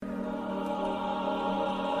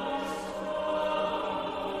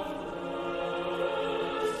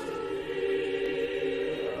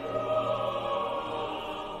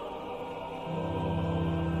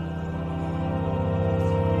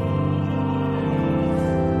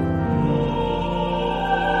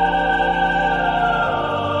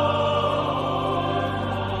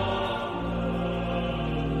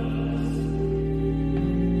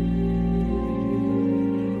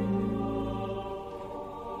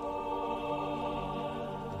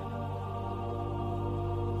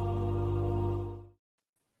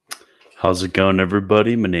How's it going,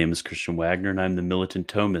 everybody? My name is Christian Wagner, and I'm the Militant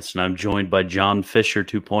Thomist, and I'm joined by John Fisher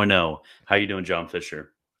 2.0. How you doing, John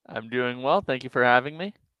Fisher? I'm doing well. Thank you for having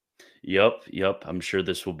me. Yep. I'm sure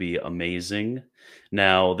this will be amazing.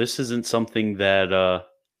 Now, this isn't something that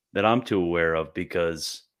I'm too aware of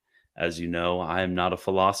because, as you know, I am not a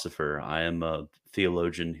philosopher. I am a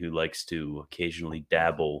theologian who likes to occasionally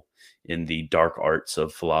dabble in the dark arts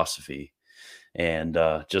of philosophy, and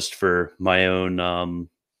just for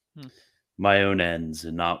Hmm. my own ends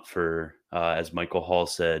and not for as Michael Hall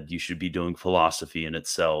said, you should be doing philosophy in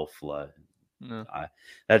itself. No. I,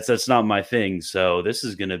 that's not my thing. So this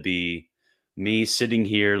is going to be me sitting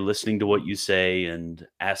here listening to what you say and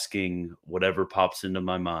asking whatever pops into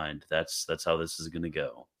my mind. That's how this is going to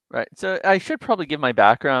go. Right. So I should probably give my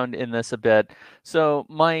background in this a bit. So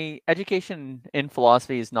my education in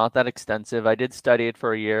philosophy is not that extensive. I did study it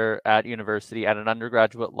for a year at university at an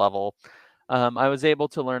undergraduate level. I was able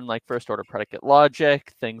to learn like first order predicate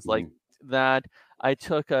logic, things like Mm, that. I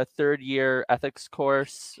took a third year ethics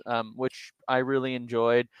course, which I really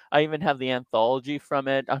enjoyed. I even have the anthology from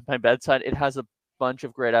it on my bedside. It has a bunch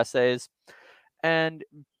of great essays. And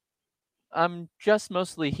I'm just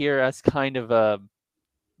mostly here as kind of a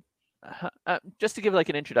just to give like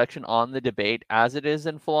an introduction on the debate as it is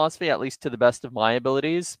in philosophy, at least to the best of my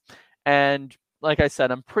abilities. And like I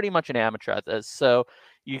said, I'm pretty much an amateur at this, so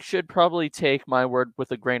you should probably take my word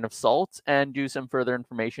with a grain of salt and do some further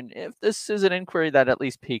information if this is an inquiry that at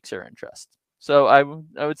least piques your interest. So I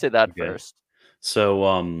would say that okay. first.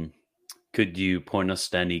 So could you point us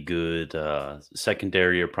to any good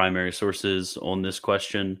secondary or primary sources on this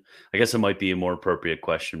question? I guess it might be a more appropriate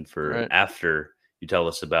question for Right. after you tell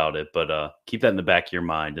us about it, but keep that in the back of your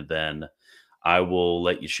mind, and then I will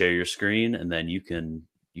let you share your screen, and then you can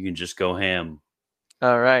just go ham.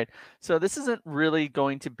 All right. So this isn't really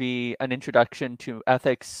going to be an introduction to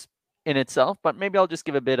ethics in itself, but maybe I'll just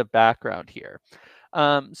give a bit of background here.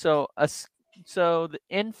 Um, so, as,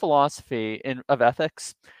 in philosophy of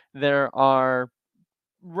ethics, there are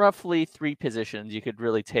roughly three positions you could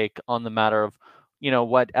really take on the matter of,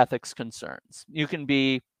 what ethics concerns. You can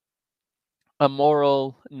be a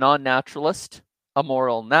moral non-naturalist, a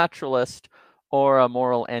moral naturalist, or a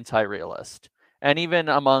moral anti-realist. And even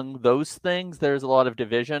among those things, there's a lot of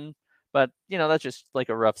division, but that's just like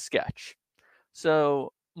a rough sketch.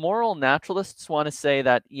 So moral naturalists want to say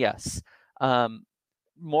that yes, um,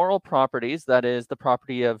 moral properties, that is the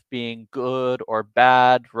property of being good or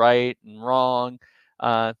bad, right and wrong,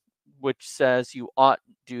 uh, which says you ought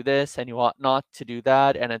do this and you ought not to do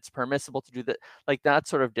that, and it's permissible to do that, like that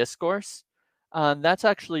sort of discourse. That's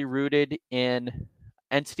actually rooted in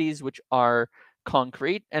entities which are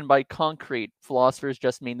concrete, and by concrete, philosophers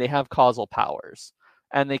just mean they have causal powers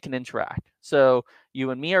and they can interact. So you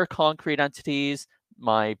and me are concrete entities.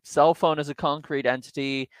 My cell phone is a concrete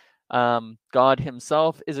entity. God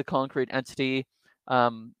himself is a concrete entity,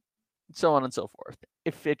 um, so on and so forth.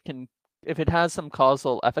 If it has some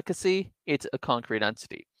causal efficacy, it's a concrete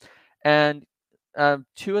entity. And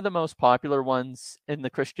two of the most popular ones in the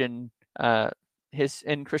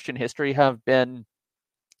in Christian history have been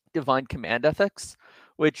divine command ethics,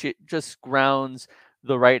 which it just grounds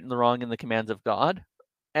the right and the wrong in the commands of God.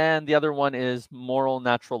 And the other one is moral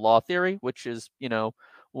natural law theory, which is,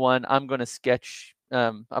 one I'm going to sketch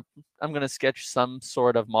some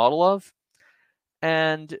sort of model of.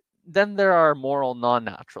 And then there are moral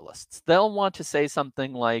non-naturalists. They'll want to say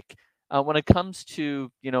something like, when it comes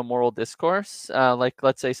to, moral discourse, like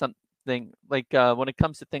let's say something like when it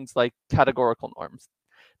comes to things like categorical norms,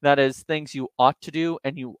 that is things you ought to do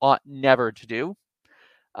and you ought never to do.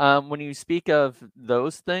 When you speak of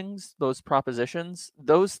those things, those propositions,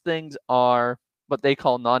 those things are what they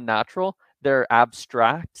call non-natural. They're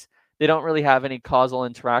abstract. They don't really have any causal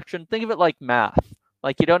interaction. Think of it like math.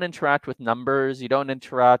 Like you don't interact with numbers, you don't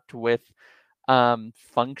interact with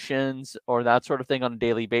functions or that sort of thing on a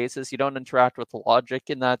daily basis. You don't interact with logic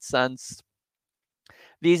in that sense.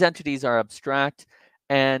 These entities are abstract,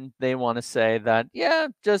 and they want to say that, yeah,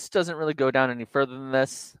 just doesn't really go down any further than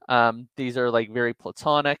this. These are like very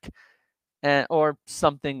platonic, or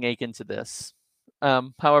something akin to this.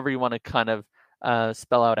 However you want to kind of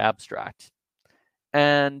spell out abstract.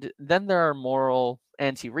 And then there are moral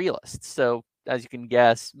anti-realists. So as you can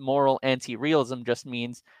guess, moral anti-realism just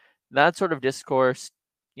means that sort of discourse.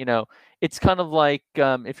 You know, it's kind of like,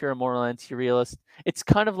 if you're a moral anti-realist, it's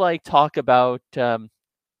kind of like talk about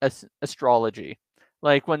astrology.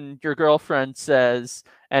 Like when your girlfriend says,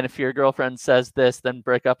 and if your girlfriend says this, then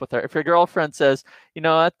break up with her. If your girlfriend says,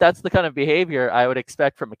 that's the kind of behavior I would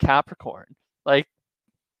expect from a Capricorn. Like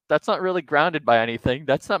that's not really grounded by anything.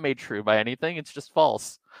 That's not made true by anything. It's just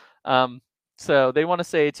false. So they want to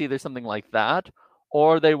say it's either something like that,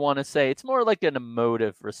 or they want to say it's more like an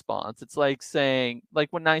emotive response. It's like saying, like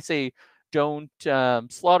when I say don't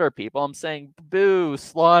slaughter people, I'm saying boo,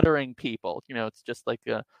 slaughtering people. It's just like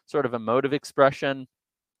a sort of emotive expression.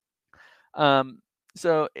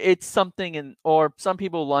 So it's something or some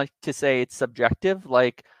people like to say it's subjective,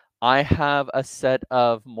 like I have a set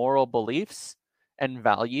of moral beliefs and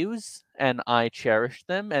values and I cherish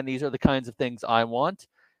them, and these are the kinds of things I want.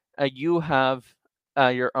 You have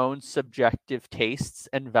your own subjective tastes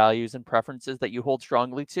and values and preferences that you hold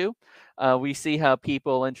strongly to. We see how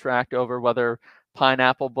people interact over whether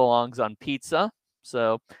pineapple belongs on pizza.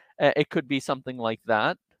 So it could be something like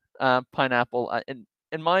that. Pineapple,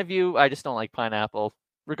 in my view, I just don't like pineapple,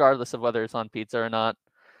 regardless of whether it's on pizza or not.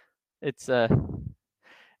 It's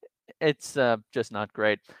just not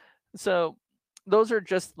great. So those are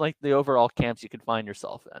just like the overall camps you could find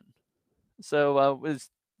yourself in. So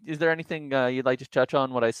is there anything you'd like to touch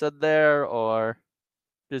on what I said there, or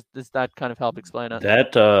does that kind of help explain it?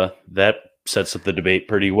 That sets up the debate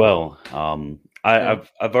pretty well. Yeah.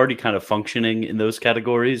 I've already kind of functioning in those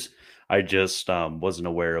categories. I just wasn't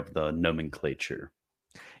aware of the nomenclature.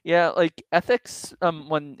 Yeah, like ethics,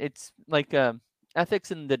 when it's like ethics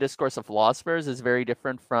in the discourse of philosophers is very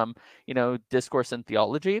different from, discourse in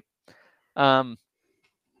theology. Um,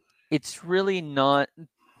 it's really not.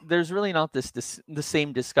 There's really not the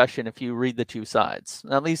same discussion if you read the two sides.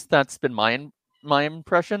 At least that's been my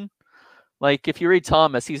impression. Like if you read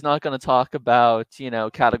Thomas, he's not going to talk about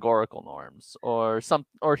categorical norms or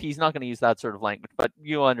he's not going to use that sort of language. But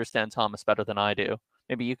you understand Thomas better than I do.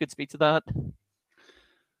 Maybe you could speak to that.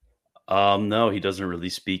 No, he doesn't really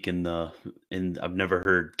speak in. I've never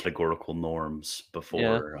heard categorical norms Yeah.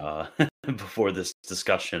 before before this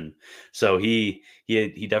discussion. So he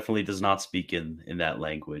definitely does not speak in that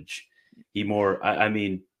language. He more. I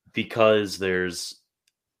mean, because there's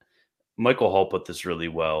Michael Hall put this really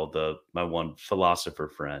well. My one philosopher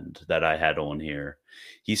friend that I had on here,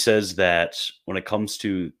 he says that when it comes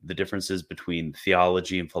to the differences between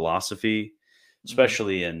theology and philosophy, Mm.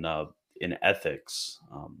 especially in ethics.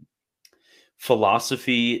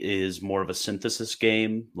 Philosophy is more of a synthesis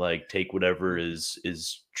game, like take whatever Mm.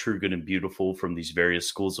 is true, good, and beautiful from these various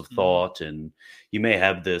schools of Mm. thought, and you may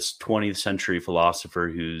have this 20th century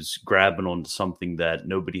philosopher who's grabbing onto something that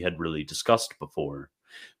nobody had really discussed before.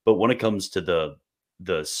 But when it comes to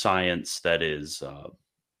the science that is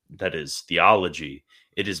theology,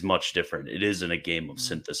 it is much different. It isn't a game of Mm.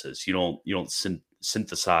 synthesis. You don't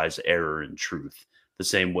synthesize error and truth the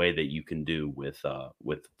same way that you can do with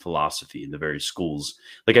philosophy in the various schools.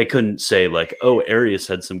 Like I couldn't say like, oh, Arius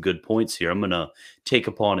had some good points here. I'm gonna take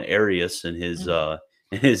upon Arius and his Mm.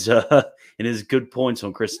 and his and his good points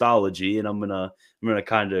on Christology, and I'm gonna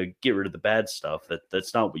kind of get rid of the bad stuff.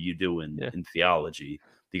 That's not what you do Yeah. in theology,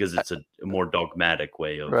 because it's a more dogmatic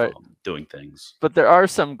way of Right. doing things. But there are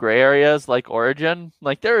some gray areas like Origin.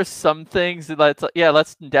 Like there are some things that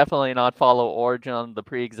let's definitely not follow Origin on the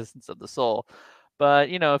pre-existence of the soul. But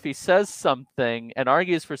if he says something and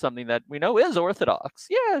argues for something that we know is orthodox,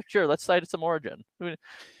 yeah, sure, let's cite some Origin.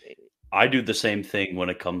 I do the same thing when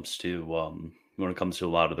it comes to a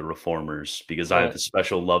lot of the reformers, because I have Right. a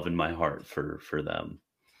special love in my heart for them.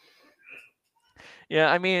 Yeah,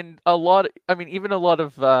 I mean, even a lot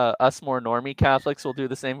of us more normie Catholics will do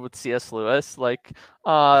the same with C.S. Lewis. Like,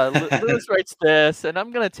 Lewis writes this, and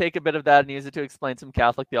I'm gonna take a bit of that and use it to explain some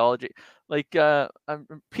Catholic theology. Like,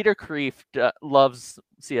 Peter Kreeft loves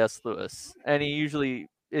C.S. Lewis, and he usually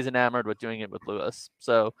is enamored with doing it with Lewis.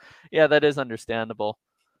 So, yeah, that is understandable.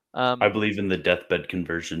 I Um, believe in the deathbed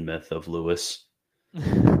conversion myth of Lewis.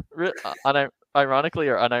 ironically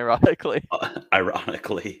or unironically.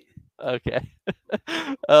 Ironically. Okay.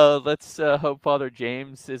 Let's hope Father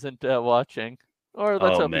James isn't watching. Or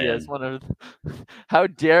let's Oh hope he is. man, One of How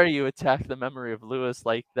dare you attack the memory of Lewis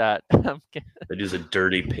like that? I'm that is a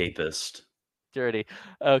dirty papist. dirty.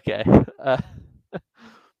 Okay. Uh,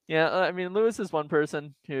 yeah, I mean Lewis is one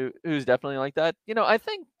person who's definitely like that. I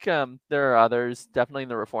think there are others definitely in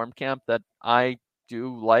the Reformed camp that I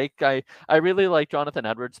do like. I really like Jonathan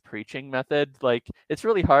Edwards' preaching method. Like it's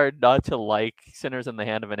really hard not to like Sinners in the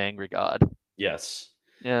Hand of an Angry God. Yes.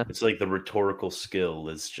 Yeah. It's like the rhetorical skill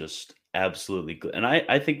is just absolutely good. And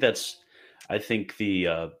I think that's going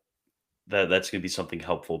to be something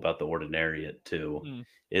helpful about the ordinariate too. Mm.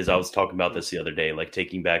 Is I was talking about this the other day, like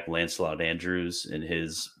taking back Lancelot Andrews and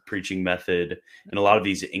his preaching method, and a lot of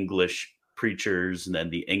these English preachers, and then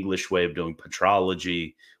the English way of doing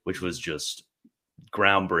patrology, which was Mm. just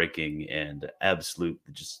groundbreaking and absolute,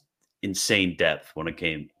 just insane depth when it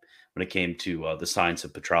came to the science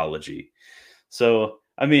of patrology. So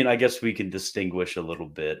I mean, I guess we can distinguish a little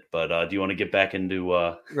bit, but do you want to get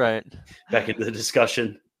Right. back into the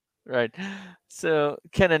discussion? Right. So,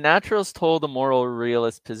 can a naturalist hold a moral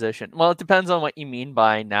realist position? Well, it depends on what you mean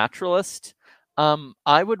by naturalist.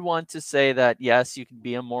 I would want to say that yes, you can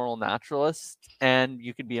be a moral naturalist and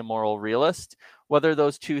you can be a moral realist. Whether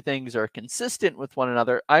those two things are consistent with one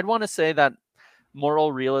another, I'd want to say that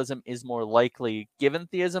moral realism is more likely given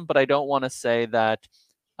theism, but I don't want to say that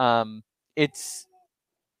it's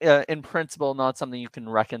in principle not something you can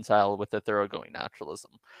reconcile with a thoroughgoing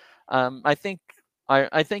naturalism. I think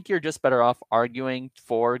I think you're just better off arguing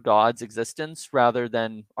for God's existence rather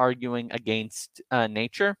than arguing against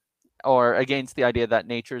nature or against the idea that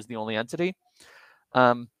nature is the only entity.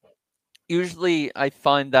 Um, Usually, I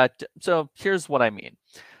find that. So here's what I mean.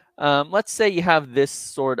 Let's say you have this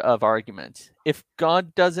sort of argument. If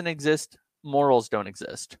God doesn't exist, morals don't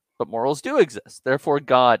exist, but morals do exist. Therefore,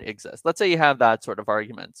 God exists. Let's say you have that sort of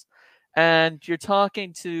argument, and you're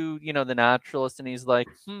talking to the naturalist, and he's like,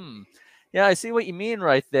 yeah, I see what you mean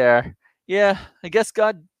right there. Yeah, I guess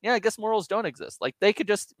God. Yeah, I guess morals don't exist. Like they could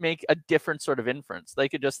just make a different sort of inference. They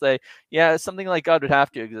could just say, yeah, something like God would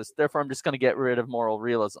have to exist. Therefore, I'm just going to get rid of moral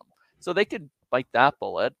realism. So they could bite that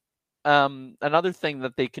bullet. Another thing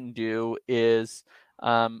that they can do is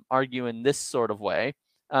argue in this sort of way.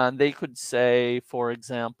 They could say, for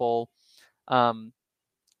example,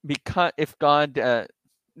 because if God,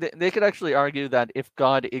 they could actually argue that if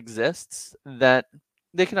God exists, that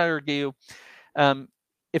they can argue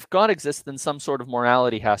if God exists, then some sort of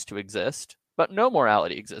morality has to exist, but no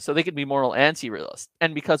morality exists. So they could be moral anti-realist.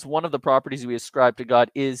 And because one of the properties we ascribe to God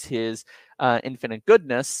is his infinite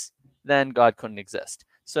goodness, then God couldn't exist.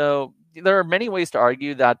 So there are many ways to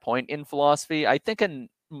argue that point in philosophy. I think a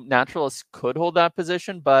naturalist could hold that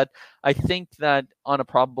position, but I think that on a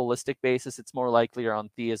probabilistic basis, it's more likelier on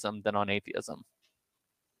theism than on atheism.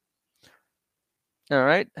 All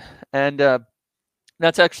right. And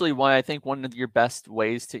that's actually why I think one of your best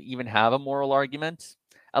ways to even have a moral argument,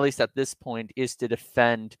 at least at this point, is to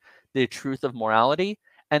defend the truth of morality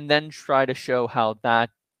and then try to show how that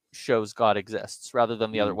shows God exists rather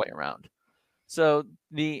than the other way around. So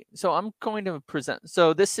I'm going to present.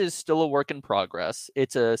 So this is still a work in progress.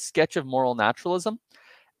 It's a sketch of moral naturalism,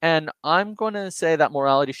 and I'm going to say that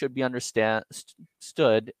morality should be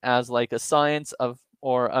understood as like a science of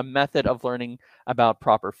or a method of learning about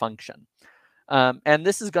proper function. And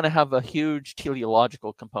this is going to have a huge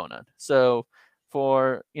teleological component. So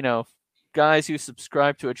for guys who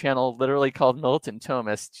subscribe to a channel literally called Militant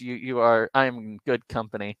Thomists, I'm in good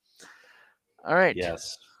company. All right.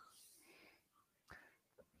 Yes.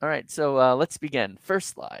 All right, so let's begin. First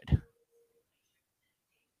slide.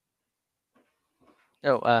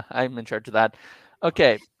 Oh, I'm in charge of that.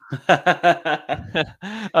 Okay.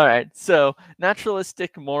 All right, so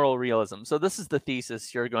naturalistic moral realism. So this is the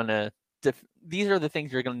thesis you're going to, these are the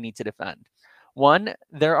things you're going to need to defend. One,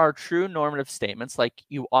 there are true normative statements like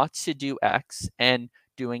you ought to do X and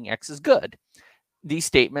doing X is good. These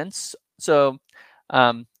statements, so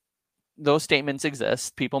those statements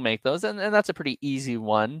exist. People make those, and that's a pretty easy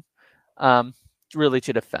one really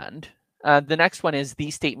to defend. The next one is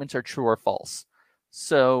these statements are true or false.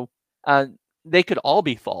 So they could all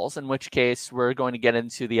be false, in which case we're going to get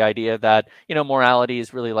into the idea that, morality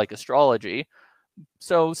is really like astrology.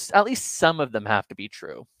 So at least some of them have to be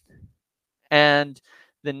true. And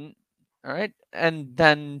then, all right, and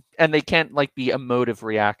they can't like be emotive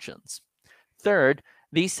reactions. Third,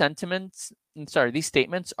 these statements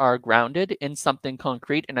are grounded in something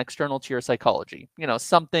concrete and external to your psychology.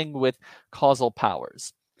 Something with causal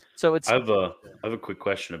powers. So it's I have a quick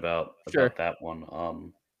question about sure. that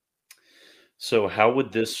one. So how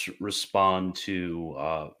would this respond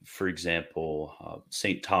to, for example,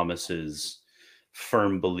 St. Thomas's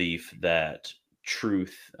firm belief that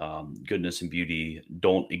truth, goodness, and beauty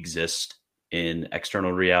don't exist in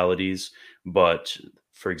external realities, but,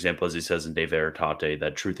 for example, as he says in De Veritate,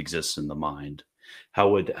 that truth exists in the mind? How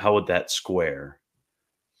would that square?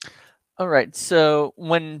 All right. So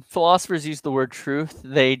when philosophers use the word truth,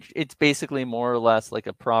 it's basically more or less like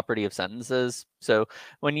a property of sentences. So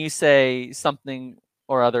when you say something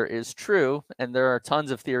or other is true, and there are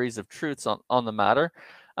tons of theories of truths on the matter,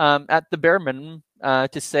 at the bare minimum,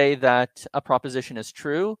 to say that a proposition is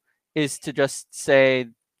true is just to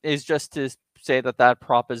say that that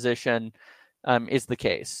proposition is the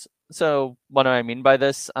case. So what do I mean by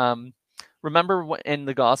this? Remember in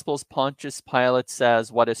the Gospels, Pontius Pilate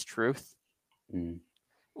says, "What is truth?" Mm.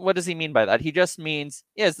 What does he mean by that? He just means,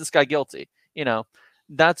 is this guy guilty?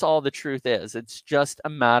 That's all the truth is. It's just a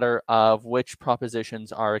matter of which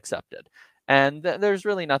propositions are accepted. And there's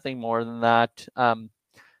really nothing more than that.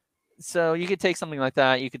 So you could take something like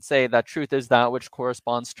that. You could say that truth is that which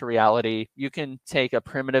corresponds to reality. You can take a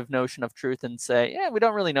primitive notion of truth and say, yeah, we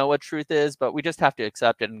don't really know what truth is, but we just have to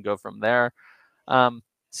accept it and go from there.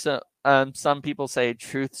 Some people say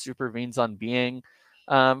truth supervenes on being.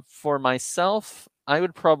 For myself, I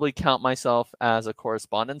would probably count myself as a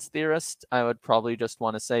correspondence theorist. I would probably just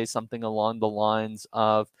want to say something along the lines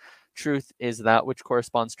of truth is that which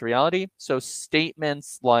corresponds to reality. So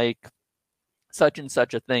statements like such and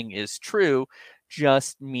such a thing is true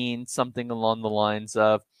just mean something along the lines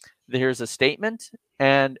of there's a statement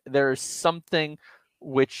and there's something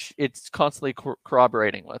which it's constantly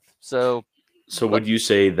corroborating with. So would you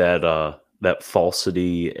say that that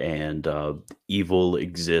falsity and evil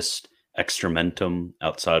exist extramentum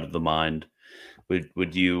outside of the mind?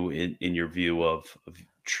 Would you, in your view of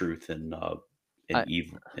truth and I,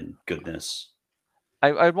 evil and goodness?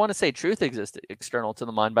 I'd want to say truth exists external to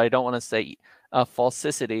the mind, but I don't want to say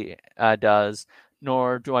falsicity does,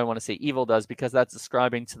 nor do I want to say evil does, because that's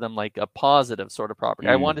describing to them like a positive sort of property.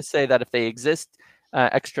 I want to say that if they exist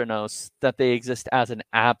extranos, that they exist as an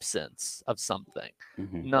absence of something,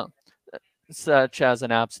 no, such as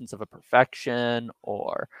an absence of a perfection,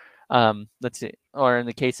 or let's see, or in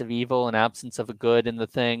the case of evil, an absence of a good in the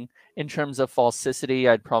thing. In terms of falsicity,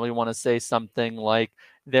 I'd probably want to say something like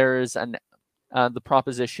there is the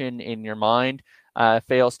proposition in your mind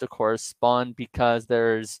fails to correspond because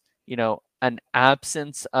there's, an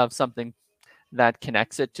absence of something that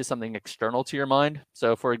connects it to something external to your mind.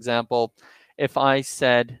 So, for example, if I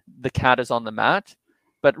said the cat is on the mat,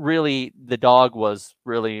 but really the dog was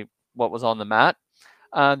really what was on the mat,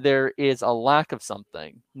 there is a lack of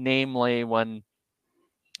something. Namely, when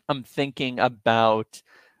I'm thinking about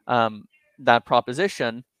that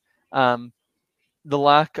proposition, um, the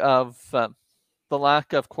lack of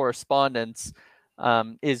correspondence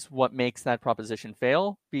is what makes that proposition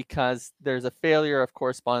fail, because there's a failure of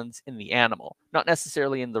correspondence in the animal, not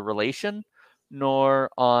necessarily in the relation, nor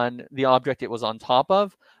on the object it was on top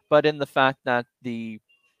of, but in the fact that the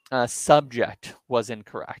subject was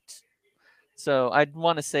incorrect. So I'd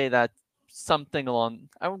want to say that something along,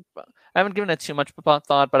 I haven't given it too much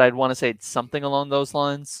thought, but I'd want to say it's something along those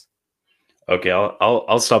lines. Okay,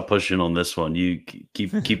 I'll stop pushing on this one. You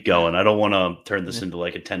keep going. I don't want to turn this into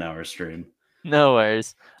like a 10-hour stream. No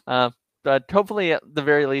worries. But hopefully, at the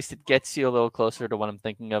very least, it gets you a little closer to what I'm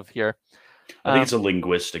thinking of here. I think it's a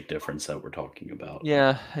linguistic difference that we're talking about.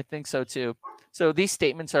 Yeah, I think so too. So these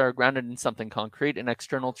statements are grounded in something concrete and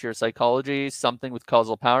external to your psychology, something with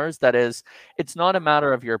causal powers. That is, it's not a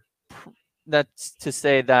matter of your. That's to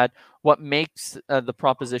say that what makes the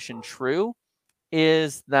proposition true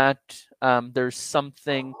is that there's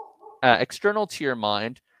something external to your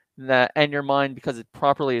mind, and your mind, because it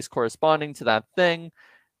properly is corresponding to that thing,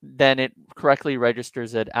 then it correctly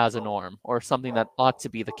registers it as a norm or something that ought to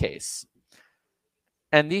be the case.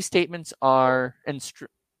 And these statements are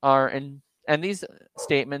these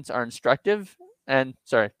statements are instructive. And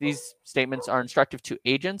sorry, these statements are instructive to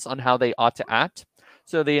agents on how they ought to act.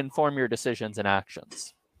 So they inform your decisions and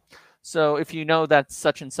actions. So if you know that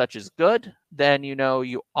such and such is good, then you know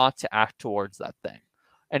you ought to act towards that thing.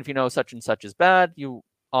 And if you know such and such is bad, you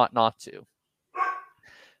ought not to.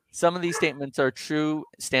 Some of these statements are true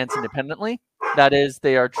stance independently. That is,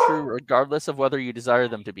 they are true regardless of whether you desire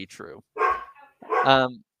them to be true.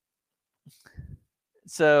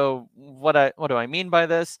 So what do I mean by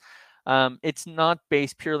this? It's not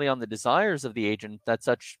based purely on the desires of the agent that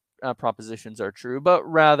such propositions are true, but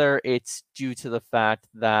rather it's due to the fact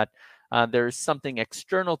that there's something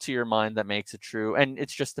external to your mind that makes it true, and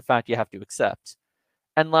it's just the fact you have to accept.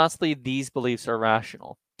 And lastly, these beliefs are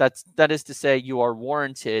rational. That is to say, you are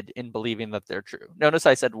warranted in believing that they're true. Notice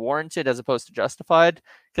I said warranted as opposed to justified,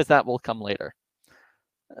 because that will come later.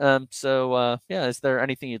 Yeah, is there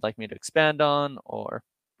anything you'd like me to expand on, or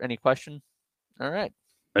any question? All right.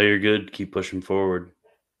 Oh, you're good. Keep pushing forward.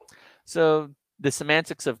 So the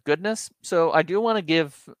semantics of goodness. So I do want to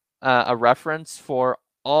give a reference for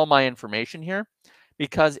all my information here,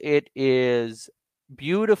 because it is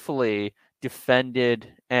beautifully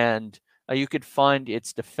defended, and you could find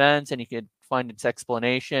its defense and you could find its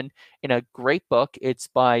explanation in a great book. It's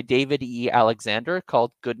by David E. Alexander,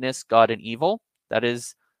 called Goodness, God, and Evil. That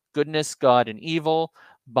is Goodness, God, and Evil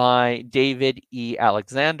by David E.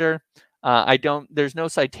 Alexander. There's no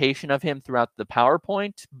citation of him throughout the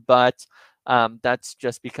PowerPoint, but that's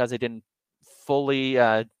just because I didn't fully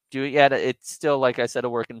do it yet. It's still, like I said, a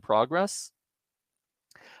work in progress.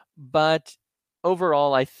 But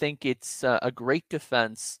overall, I think it's a great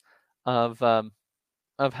defense of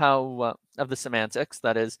of the semantics,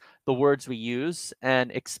 that is, the words we use,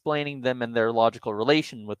 and explaining them and their logical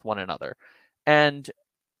relation with one another. And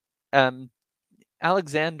David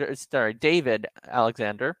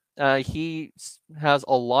Alexander, he has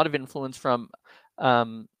a lot of influence from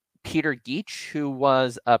Peter Geach, who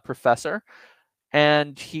was a professor,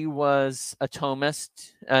 and he was a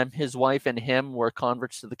Thomist. His wife and him were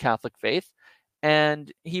converts to the Catholic faith.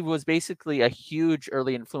 And he was basically a huge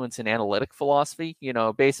early influence in analytic philosophy.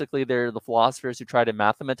 Basically, they're the philosophers who try to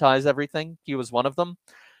mathematize everything. He was one of them.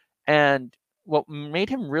 And what made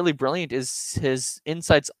him really brilliant is his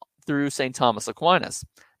insights through St. Thomas Aquinas.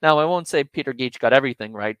 Now, I won't say Peter Geach got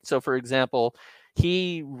everything right. So, for example,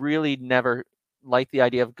 he really never liked the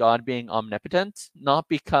idea of God being omnipotent, not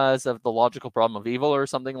because of the logical problem of evil or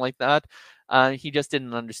something like that. He just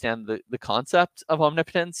didn't understand the concept of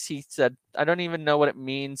omnipotence. He said, I don't even know what it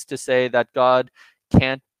means to say that God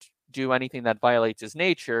can't do anything that violates his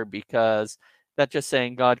nature, because that's just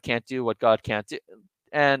saying God can't do what God can't do.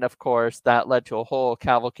 And of course, that led to a whole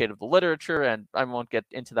cavalcade of the literature, and I won't get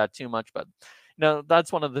into that too much, but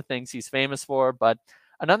that's one of the things he's famous for. But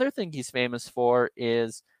another thing he's famous for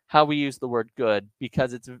is how we use the word good,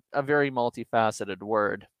 because it's a very multifaceted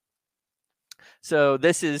word. So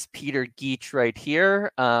this is Peter Geach right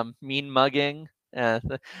here, mean mugging.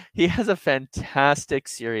 He has a fantastic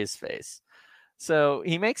serious face. So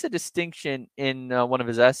he makes a distinction in one of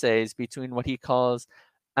his essays between what he calls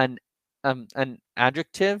an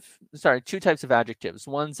adjective. Sorry, two types of adjectives.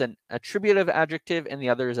 One's an attributive adjective and the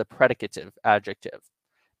other is a predicative adjective.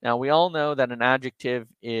 Now, we all know that an adjective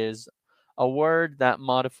is a word that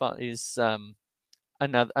modifies a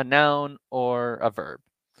noun or a verb.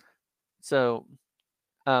 So,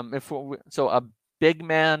 a big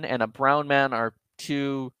man and a brown man are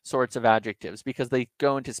two sorts of adjectives because they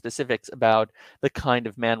go into specifics about the kind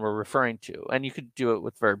of man we're referring to. And you could do it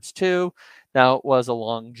with verbs too. Now, it was a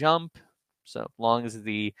long jump. So long is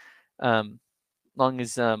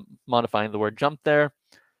modifying the word jump there.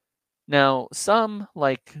 Now, some,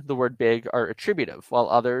 like the word big, are attributive, while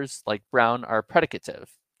others, like brown, are predicative.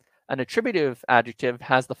 An attributive adjective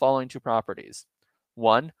has the following two properties.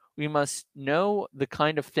 One, we must know the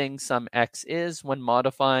kind of thing some X is when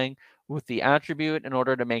modifying with the attribute in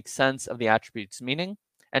order to make sense of the attribute's meaning.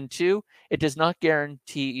 And two, it does not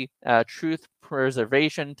guarantee truth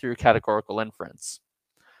preservation through categorical inference.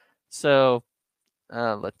 So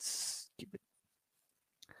let's keep it.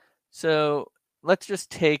 So let's just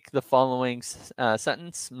take the following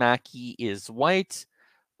sentence. Mackie is white.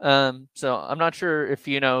 So I'm not sure if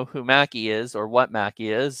you know who Mackie is or what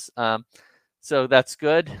Mackie is. So that's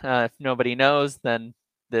good. If nobody knows, then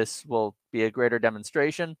this will be a greater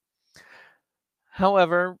demonstration.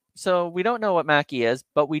 However, so we don't know what Mackie is,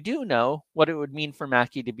 but we do know what it would mean for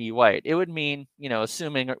Mackie to be white. It would mean,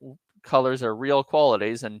 assuming colors are real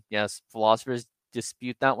qualities, and yes, philosophers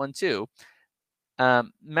dispute that one too.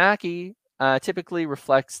 Mackie typically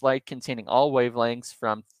reflects light containing all wavelengths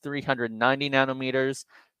from 390 nanometers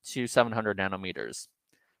to 700 nanometers.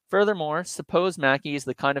 Furthermore, suppose Mackie is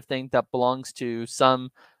the kind of thing that belongs to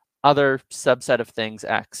some other subset of things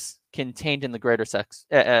X contained in the greater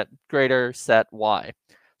set Y.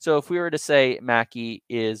 So if we were to say Mackie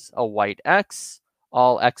is a white X,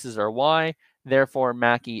 all X's are Y, therefore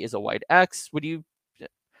Mackie is a white X, would you,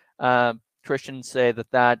 Christian, say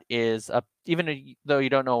that is even though you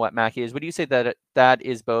don't know what Mackie is, would you say that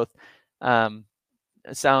is both assuming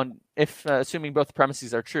both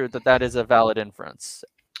premises are true, that is a valid inference?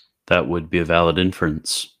 That would be a valid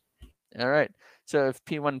inference. All right. So if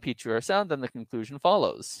P1 and P2 are sound, then the conclusion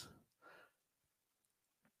follows.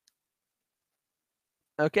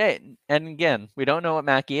 Okay, and again, we don't know what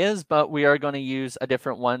Mackie is, but we are going to use a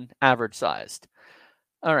different one, average sized.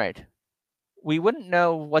 All right. We wouldn't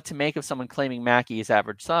know what to make of someone claiming Mackie is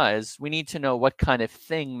average size. We need to know what kind of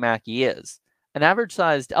thing Mackie is. An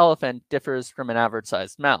average-sized elephant differs from an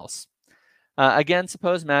average-sized mouse. Again,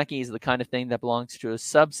 suppose Mackie is the kind of thing that belongs to a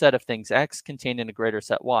subset of things X contained in a greater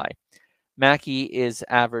set Y. Mackie is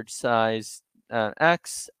average size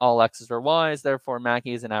X, all X's are Y's, therefore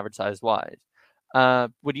Mackie is an average size Y.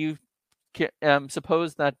 Would you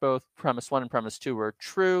suppose that both premise 1 and premise 2 were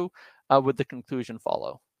true? Would the conclusion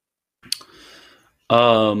follow?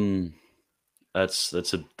 That's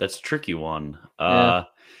a tricky one. Yeah.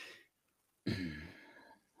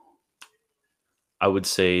 I would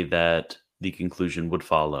say that the conclusion would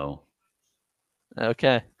follow.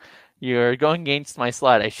 Okay. You're going against my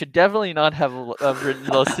slide. I should definitely not have written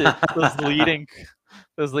those leading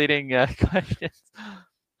questions.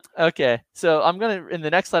 Okay, so in the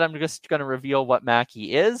next slide, I'm just gonna reveal what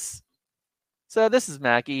Mackie is. So this is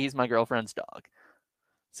Mackie. He's my girlfriend's dog.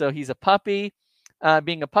 So he's a puppy.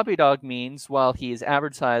 Being a puppy dog means while he is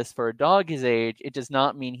average size for a dog his age, it does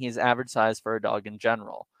not mean he is average size for a dog in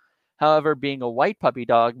general. However, being a white puppy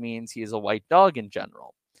dog means he is a white dog in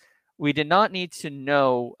general. We did not need to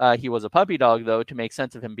know he was a puppy dog, though, to make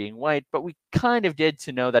sense of him being white, but we kind of did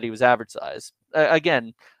to know that he was average size.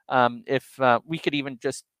 Again, if we could even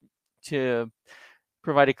just to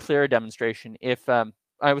provide a clearer demonstration, if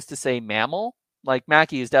I was to say mammal, like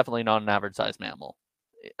Mackie is definitely not an average size mammal.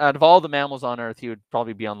 Out of all the mammals on Earth, he would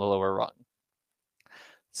probably be on the lower rung.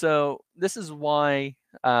 So this is why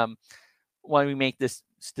we make this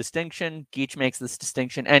distinction. Geach makes this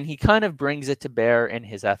distinction, and he kind of brings it to bear in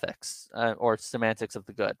his ethics or semantics of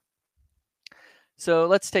the good. So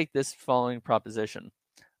let's take this following proposition.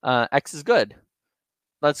 X is good.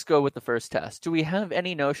 Let's go with the first test. Do we have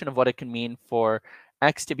any notion of what it can mean for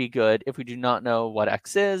X to be good if we do not know what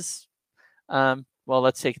X is? Well,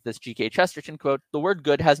 let's take this G.K. Chesterton quote. The word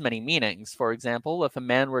good has many meanings. For example, if a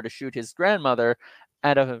man were to shoot his grandmother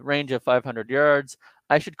at a range of 500 yards,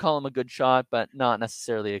 I should call him a good shot, but not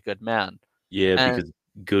necessarily a good man. Yeah, And because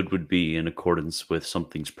good would be in accordance with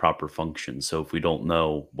something's proper function. So if we don't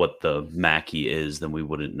know what the Mackie is, then we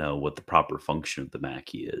wouldn't know what the proper function of the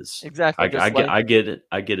Mackie is. exactly, I get it.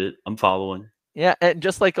 I get it. I'm following. yeah, and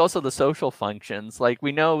just like also the social functions, like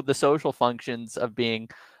we know the social functions of being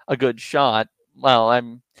a good shot. Well,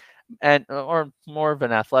 or more of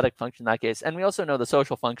an athletic function in that case, and we also know the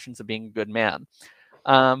social functions of being a good man.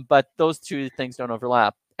 But those two things don't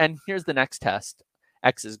overlap. And here's the next test.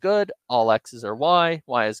 X is good, all X's are Y,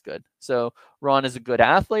 Y is good. So Ron is a good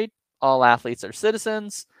athlete, all athletes are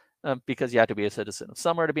citizens, because you have to be a citizen of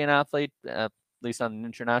somewhere to be an athlete, at least on an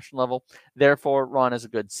international level. Therefore, Ron is a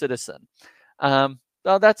good citizen.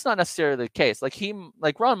 Well, that's not necessarily the case.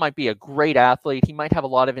 Like Ron might be a great athlete. He might have a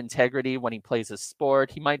lot of integrity when he plays a sport.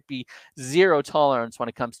 He might be zero tolerance when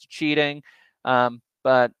it comes to cheating.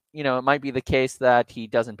 But it might be the case that he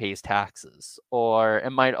doesn't pay his taxes, or it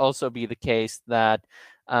might also be the case that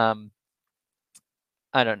I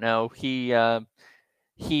don't know, he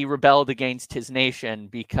rebelled against his nation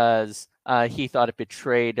because he thought it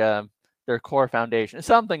betrayed their core foundation,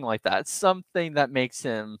 something like that. Something that makes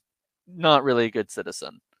him not really a good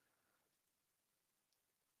citizen.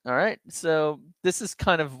 All right, so this is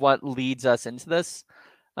kind of what leads us into this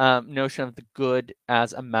notion of the good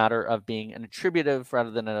as a matter of being an attributive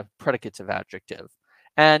rather than a predicative adjective.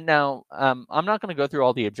 And now I'm not going to go through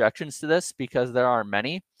all the objections to this because there are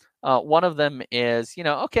many. One of them is,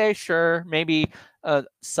 okay, sure, maybe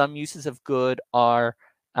some uses of good are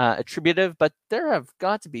attributive, but there have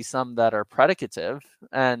got to be some that are predicative.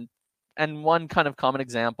 And one kind of common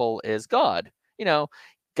example is God.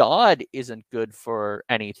 God isn't good for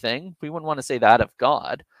anything. We wouldn't want to say that of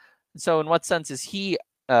God. So in what sense is he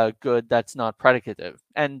good that's not predicative?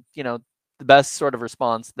 And the best sort of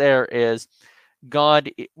response there is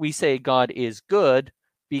we say God is good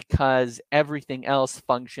because everything else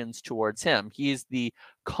functions towards him. He is the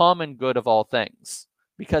common good of all things.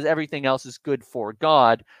 Because everything else is good for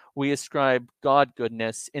God, we ascribe God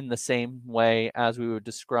goodness in the same way as we would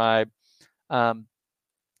describe as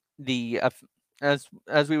we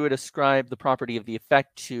would ascribe the property of the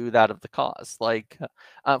effect to that of the cause. Like,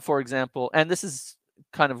 for example, and this is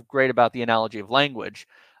kind of great about the analogy of language.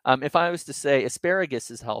 If I was to say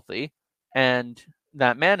asparagus is healthy and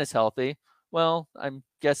that man is healthy, well, I'm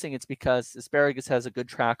guessing it's because asparagus has a good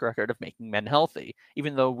track record of making men healthy,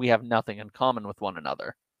 even though we have nothing in common with one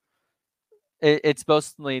another. It's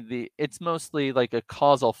mostly like a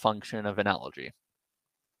causal function of analogy.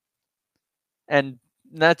 And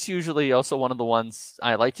that's usually also one of the ones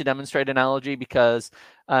I like to demonstrate analogy because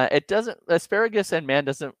asparagus and man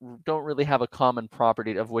don't really have a common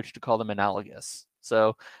property of which to call them analogous.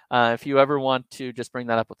 So if you ever want to just bring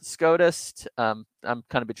that up with the SCOTUS, I'm kind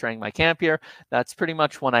of betraying my camp here. That's pretty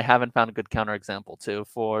much one I haven't found a good counterexample to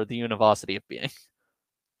for the univocity of being.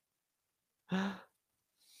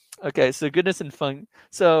 Okay, so goodness and fun.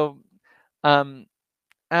 So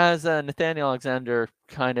as Nathaniel Alexander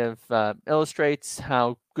kind of illustrates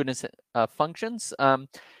how goodness functions,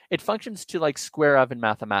 it functions to like square of in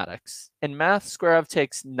mathematics. In math, square of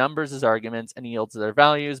takes numbers as arguments and yields their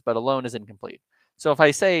values, but alone is incomplete. So if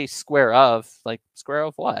I say square of, like square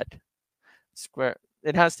of what? Square,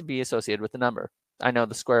 it has to be associated with the number. I know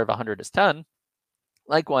the square of 100 is 10.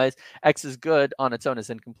 Likewise, x is good on its own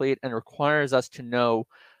is incomplete and requires us to know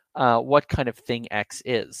what kind of thing x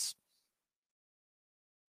is.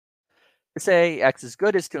 To say x is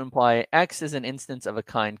good is to imply x is an instance of a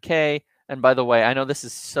kind k. And by the way, I know this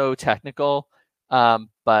is so technical,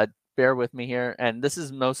 but bear with me here. And this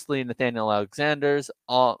is mostly Nathaniel Alexander's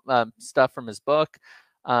stuff from his book.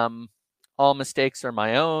 Um, all mistakes are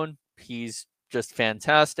my own. He's just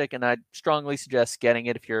fantastic, and I'd strongly suggest getting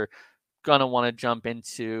it if you're gonna want to jump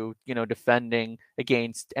into defending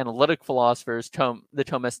against analytic philosophers, the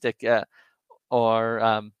Thomistic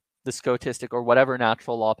or the Scotistic or whatever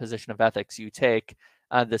natural law position of ethics you take.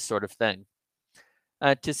 This sort of thing.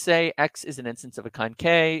 To say X is an instance of a kind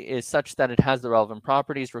K is such that it has the relevant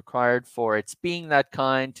properties required for its being that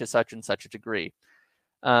kind to such and such a degree.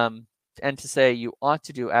 And to say you ought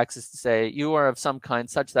to do X is to say you are of some kind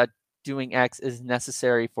such that doing X is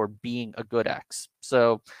necessary for being a good X.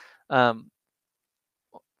 So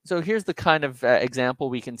here's the kind of example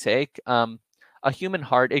we can take. A human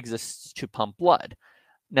heart exists to pump blood.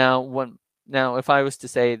 Now, if I was to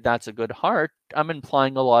say that's a good heart, I'm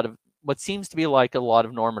implying a lot of what seems to be like a lot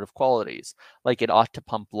of normative qualities, like it ought to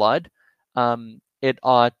pump blood. It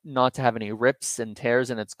ought not to have any rips and tears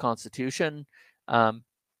in its constitution. That's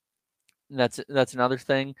another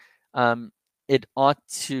thing. It ought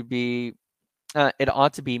to be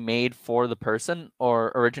made for the person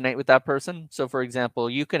or originate with that person. So, for example,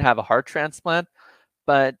 you could have a heart transplant,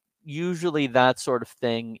 but usually that sort of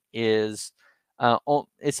thing is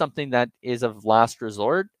something that is of last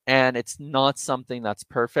resort, and it's not something that's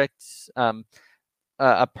perfect.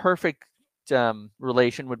 A perfect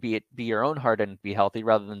relation would be your own heart and be healthy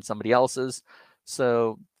rather than somebody else's.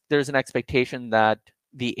 So there's an expectation that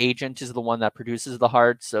the agent is the one that produces the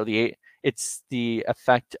heart. So it's the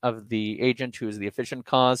effect of the agent who is the efficient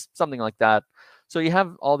cause, something like that. So you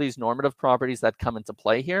have all these normative properties that come into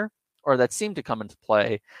play here, or that seem to come into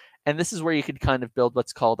play. And this is where you could kind of build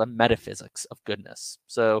what's called a metaphysics of goodness.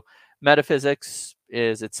 So metaphysics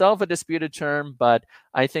is itself a disputed term, but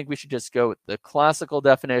I think we should just go with the classical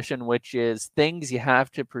definition, which is things you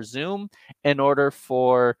have to presume in order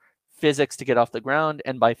for physics to get off the ground.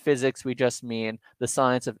 And by physics, we just mean the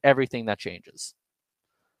science of everything that changes.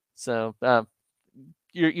 So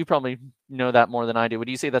you probably know that more than I do. Would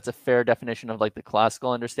you say that's a fair definition of like the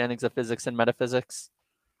classical understandings of physics and metaphysics?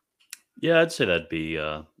 Yeah, I'd say that'd be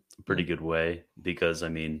a pretty good way because, I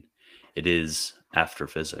mean, it is after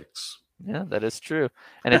physics. Yeah, that is true.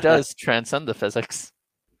 And it does transcend the physics.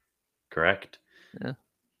 Correct. Yeah.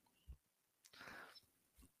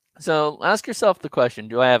 So ask yourself the question,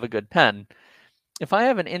 do I have a good pen? If I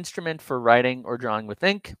have an instrument for writing or drawing with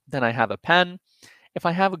ink, then I have a pen. If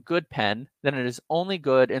I have a good pen, then it is only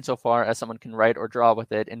good insofar as someone can write or draw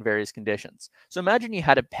with it in various conditions. So imagine you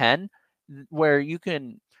had a pen where you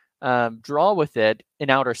can draw with it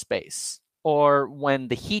in outer space, or when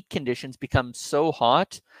the heat conditions become so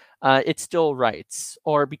hot, it still writes,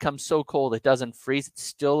 or becomes so cold it doesn't freeze, it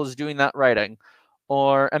still is doing that writing.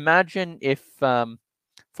 Or imagine if,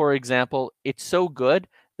 for example, it's so good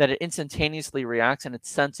that it instantaneously reacts and it's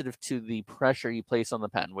sensitive to the pressure you place on the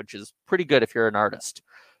pen, which is pretty good if you're an artist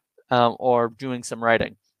or doing some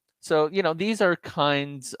writing. So, these are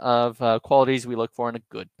kinds of qualities we look for in a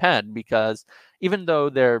good pen, because even though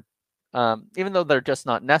they're just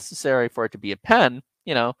not necessary for it to be a pen,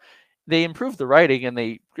 they improve the writing and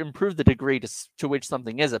they improve the degree to which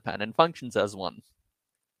something is a pen and functions as one.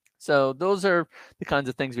 So those are the kinds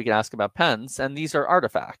of things we can ask about pens, and these are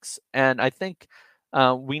artifacts. And I think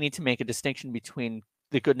we need to make a distinction between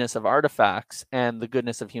the goodness of artifacts and the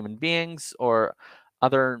goodness of human beings or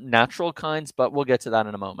other natural kinds, but we'll get to that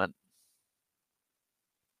in a moment.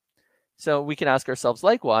 So we can ask ourselves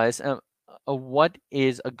likewise, what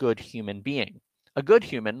is a good human being? A good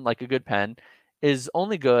human, like a good pen, is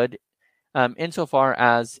only good insofar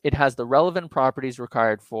as it has the relevant properties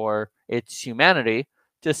required for its humanity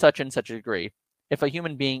to such and such a degree. If a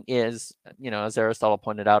human being is, as Aristotle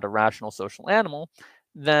pointed out, a rational social animal,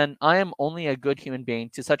 then I am only a good human being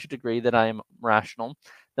to such a degree that I am rational,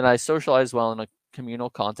 that I socialize well in a communal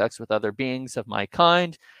context with other beings of my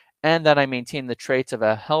kind, and that I maintain the traits of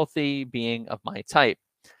a healthy being of my type.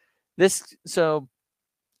 Those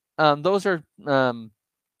are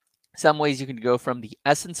some ways you can go from the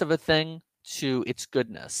essence of a thing to its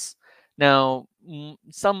goodness. Now,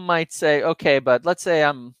 some might say, okay, but let's say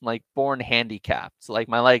I'm like born handicapped, like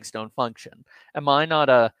my legs don't function. Am I not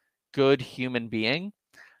a good human being?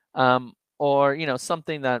 Or,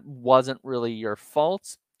 something that wasn't really your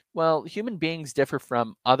fault? Well, human beings differ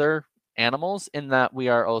from other animals in that we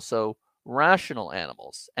are also rational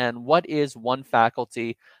animals. And what is one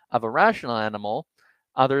faculty of a rational animal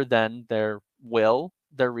other than their will,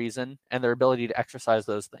 their reason, and their ability to exercise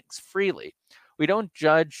those things freely? We don't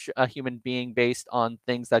judge a human being based on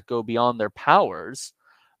things that go beyond their powers,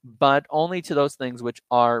 but only to those things which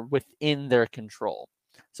are within their control.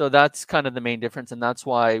 So that's kind of the main difference, and that's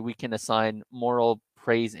why we can assign moral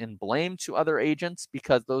praise and blame to other agents,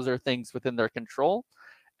 because those are things within their control.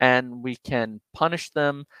 and we can punish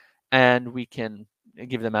them, and we can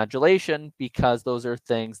give them adulation because those are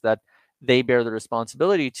things that they bear the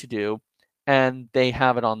responsibility to do, and they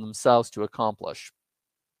have it on themselves to accomplish.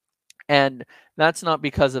 And that's not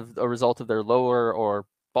because of a result of their lower or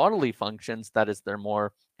bodily functions, that is, their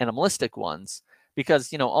more animalistic ones,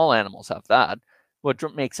 because, all animals have that.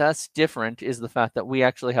 What makes us different is the fact that we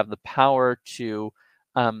actually have the power to,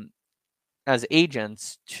 as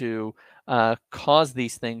agents, to cause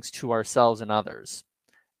these things to ourselves and others.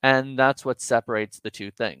 And that's what separates the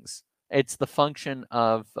two things. It's the function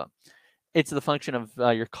of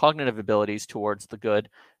your cognitive abilities towards the good,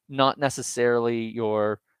 not necessarily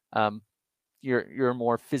your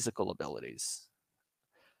more physical abilities.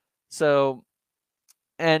 So,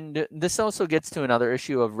 and this also gets to another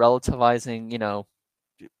issue of relativizing,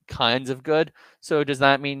 kinds of good. So does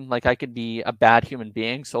that mean like I could be a bad human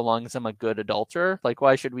being so long as I'm a good adulterer? Like,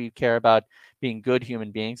 why should we care about being good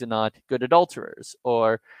human beings and not good adulterers,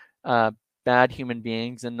 or bad human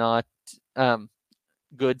beings and not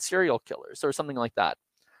good serial killers, or something like that?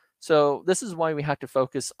 So this is why we have to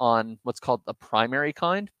focus on what's called the primary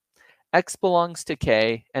kind. X belongs to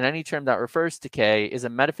K, and any term that refers to K is a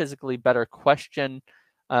metaphysically better question,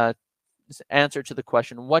 answer to the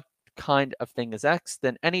question, what kind of thing is X,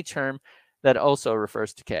 than any term that also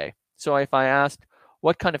refers to K. So if I asked,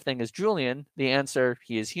 what kind of thing is Julian, the answer,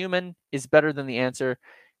 he is human, is better than the answer,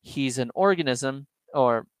 he's an organism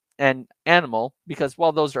or an animal, because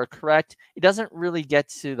while those are correct, it doesn't really get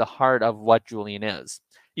to the heart of what Julian is.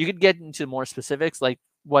 You could get into more specifics, like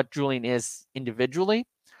what Julian is individually,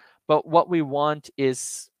 but what we want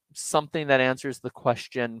is something that answers the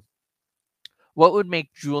question, what would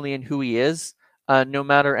make Julian who he is, no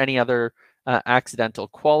matter any other accidental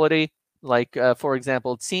quality? Like, for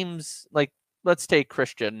example, it seems like, let's take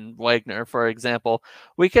Christian Wagner, for example.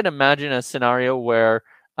 We can imagine a scenario where,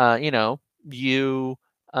 you,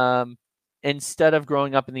 instead of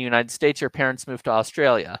growing up in the United States, your parents moved to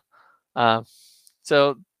Australia.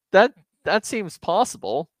 So that seems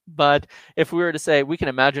possible. But if we were to say, we can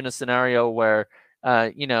imagine a scenario where,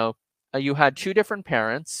 you had two different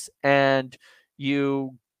parents and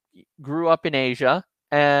you grew up in Asia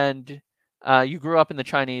and you grew up in the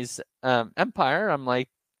Chinese Empire, I'm like,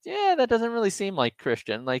 yeah, that doesn't really seem like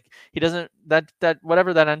Christian. Like, he doesn't, that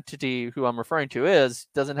whatever that entity who I'm referring to is,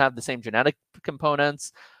 doesn't have the same genetic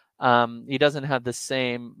components. He doesn't have the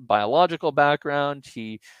same biological background.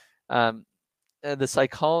 He the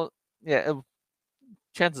psychology, yeah,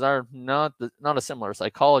 chances are not a similar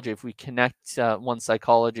psychology if we connect one's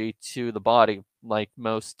psychology to the body, like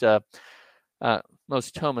most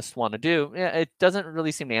Thomists want to do. Yeah, it doesn't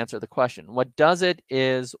really seem to answer the question. What does it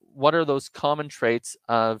is, what are those common traits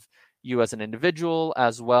of you as an individual,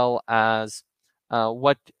 as well as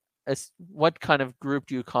what kind of group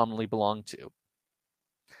do you commonly belong to?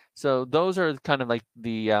 So those are kind of like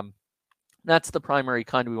that's the primary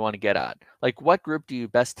kind we want to get at. Like, what group do you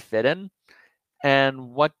best fit in,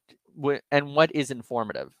 and what is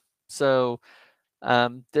informative? So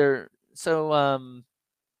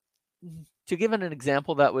to give an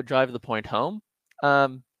example that would drive the point home,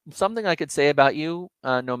 something I could say about you,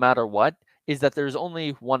 no matter what, is that there's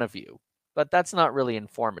only one of you, but that's not really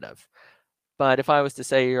informative. But if I was to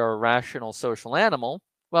say you're a rational social animal,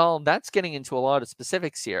 well, that's getting into a lot of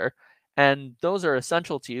specifics here, and those are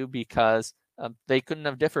essential to you because they couldn't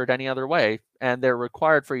have differed any other way, and they're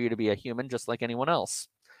required for you to be a human just like anyone else.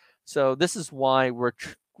 So this is why we're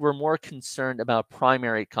more concerned about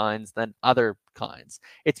primary kinds than other kinds.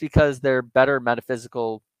 It's because they're better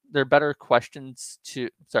questions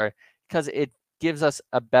because it gives us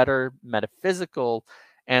a better metaphysical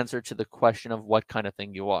answer to the question of what kind of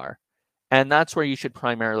thing you are. And that's where you should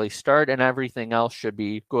primarily start, and everything else should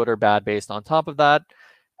be good or bad based on top of that.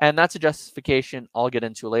 And that's a justification I'll get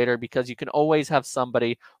into later, because you can always have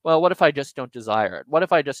somebody, well, what if I just don't desire it? What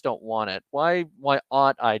if I just don't want it? Why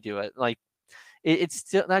ought I do it? Like, it's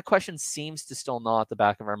still, that question seems to still gnaw at the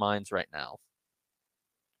back of our minds right now.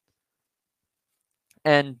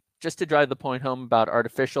 And just to drive the point home about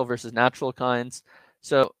artificial versus natural kinds,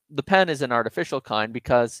 so the pen is an artificial kind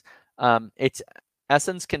because its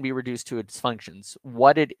essence can be reduced to its functions.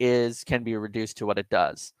 What it is can be reduced to what it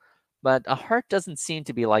does. But a heart doesn't seem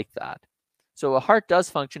to be like that. So a heart does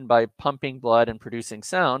function by pumping blood and producing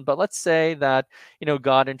sound, but let's say that,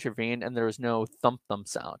 God intervened and there was no thump thump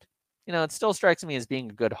sound. It still strikes me as being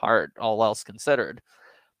a good heart, all else considered.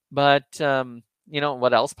 But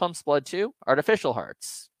what else pumps blood too? Artificial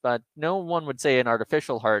hearts. But no one would say an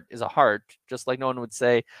artificial heart is a heart, just like no one would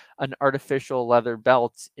say an artificial leather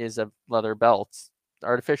belt is a leather belt.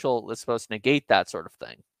 Artificial is supposed to negate that sort of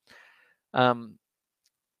thing.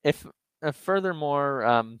 if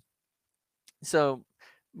furthermore, so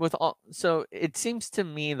so it seems to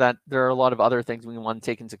me that there are a lot of other things we want to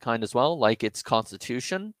take into account as well, like its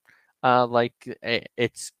constitution, like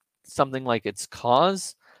it's something like its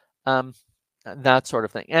cause, um, that sort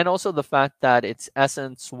of thing, and also the fact that its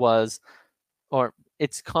essence was, or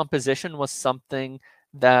its composition was something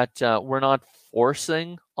that we're not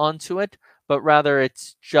forcing onto it, but rather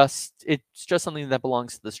it's just something that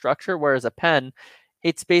belongs to the structure. Whereas a pen,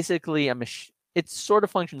 it's basically a machine. It sort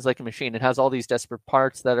of functions like a machine. It has all these disparate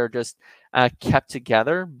parts that are just kept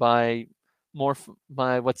together by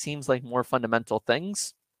by what seems like more fundamental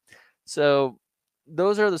things. So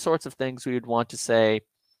those are the sorts of things we would want to say,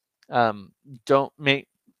 don't make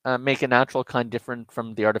a natural kind different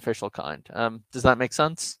from the artificial kind. Does that make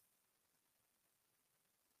sense?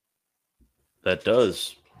 That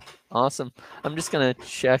does. Awesome. I'm just gonna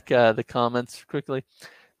check the comments quickly.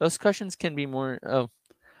 Those questions can be more. Oh,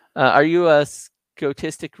 are you a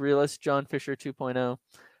scotistic realist, John Fisher 2.0?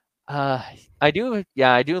 I do.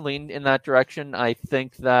 Yeah, I do lean in that direction. I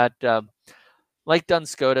think that, like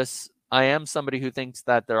Duns Scotus, I am somebody who thinks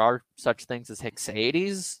that there are such things as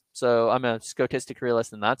Hexaides. So I'm a scotistic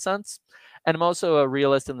realist in that sense. And I'm also a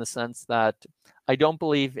realist in the sense that I don't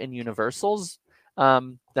believe in universals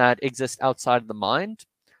that exist outside of the mind.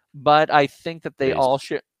 But I think that they all Based.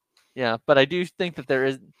 share. Yeah, but I do think that there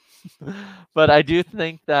is. But I do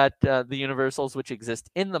think that the universals which exist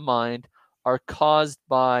in the mind are caused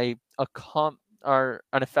by are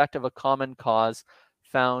an effect of a common cause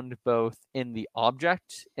found both in the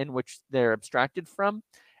object in which they're abstracted from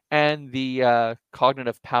and the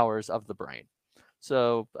cognitive powers of the brain.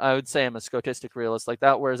 So I would say I'm a scotistic realist like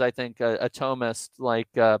that, whereas I think a Thomist like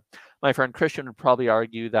my friend Christian would probably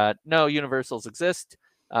argue that no, universals exist,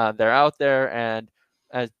 they're out there, and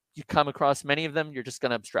as you come across many of them, you're just going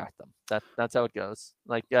to abstract them. That's how it goes.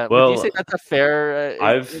 Like, would you say Well, that's a fair?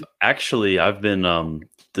 I've been Yeah.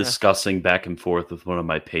 discussing back and forth with one of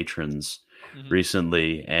my patrons Mhm.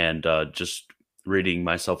 recently, and just reading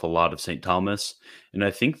myself a lot of St. Thomas, and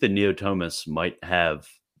I think the Neo-Thomists might have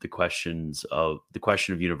the question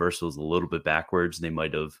of universals a little bit backwards. They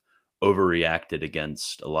might have overreacted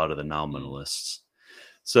against a lot of the Mm. nominalists.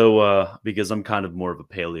 So, because I'm kind of more of a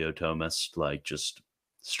paleo-Thomist, like just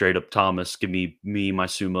straight up Thomas, give me my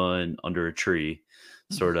Summa and under a tree,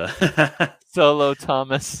 sort of. Solo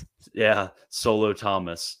Thomas. Yeah, solo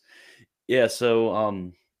Thomas. Yeah,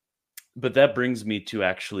 so but that brings me to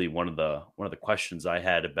actually one of the questions I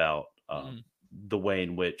had about Mm. the way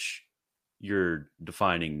in which you're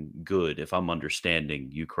defining good, if I'm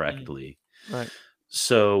understanding you Mm. correctly. Right.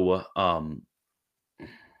 So,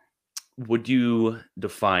 would you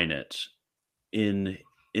define it in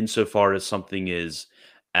insofar as something is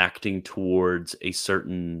acting towards a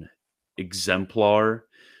certain exemplar,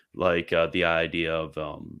 like the idea of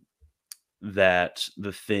that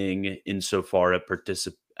the thing insofar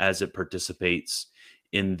as it participates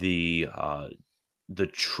in the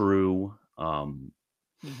true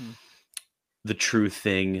Hmm. the true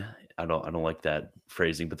thing. I don't like that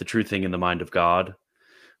phrasing, but the true thing in the mind of God,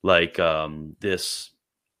 like this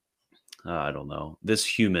I don't know, this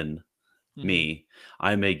human Hmm. me,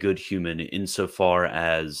 I'm a good human insofar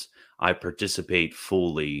as I participate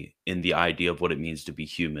fully in the idea of what it means to be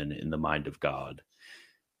human in the mind of God.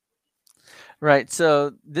 Right.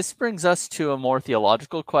 So this brings us to a more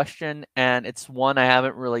theological question, and it's one I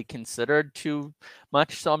haven't really considered too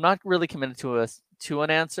much. So I'm not really committed to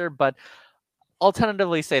an answer, but I'll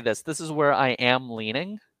tentatively say this. This is where I am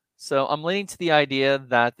leaning. So I'm leaning to the idea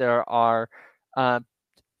that there are uh,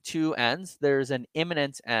 two ends. There's an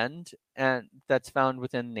immanent end, and that's found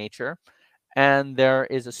within nature, and there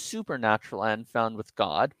is a supernatural end found with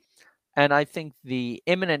God. And I think the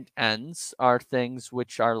immanent ends are things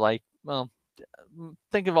which are like, well,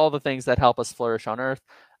 think of all the things that help us flourish on earth.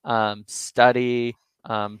 Study,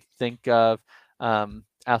 think of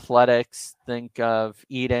athletics, think of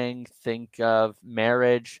eating, think of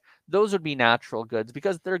marriage. Those would be natural goods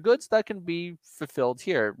because they're goods that can be fulfilled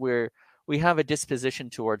here, where we have a disposition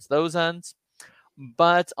towards those ends.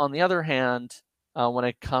 But on the other hand, when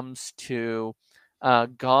it comes to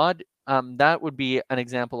God, that would be an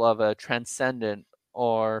example of a transcendent,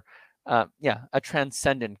 or yeah, a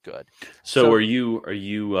transcendent good. So So are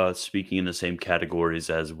you speaking in the same categories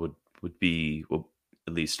as would be what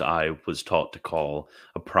at least I was taught to call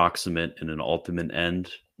approximate and an ultimate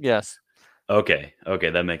end? yes. Okay, okay,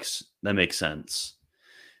 that makes sense.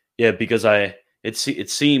 Yeah, because it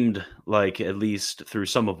seemed like at least through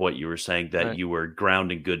some of what you were saying that Right. you were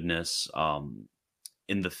grounding goodness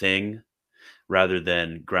in the thing rather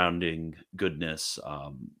than grounding goodness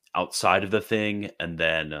outside of the thing, and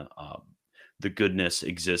then the goodness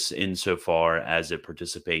exists insofar as it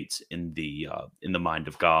participates in the mind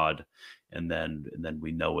of God, and then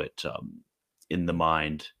we know it in the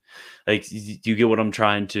mind. Like, do you get what I'm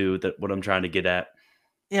trying to what I'm trying to get at?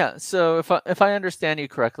 Yeah. So if I understand you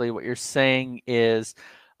correctly, what you're saying is,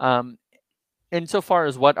 um, insofar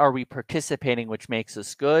as what are we participating, which makes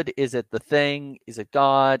us good? Is it the thing? Is it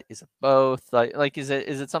God? Is it both? Like is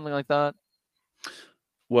it something like that?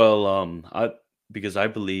 Well, I because I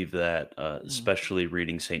believe that, Mm. especially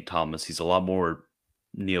reading St. Thomas, he's a lot more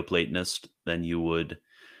Neoplatonist than you would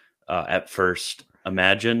at first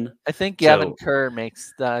imagine. I think Gavin So Kerr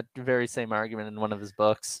makes that very same argument in one of his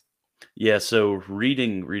books. yeah, so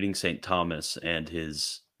reading St. Thomas and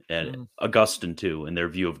his and Mm, Augustine too, and their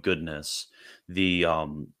view of goodness, the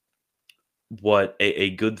what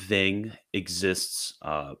a good thing exists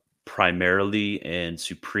primarily and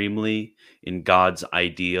supremely in God's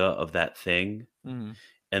idea of that thing. mm,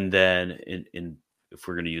 And then in if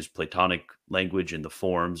we're going to use Platonic language, in the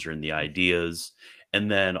forms or in the ideas. And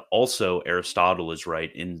then also Aristotle is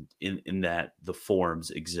right in that the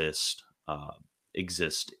forms exist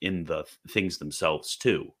in the things themselves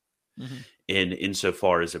too, mm, in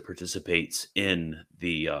insofar as it participates in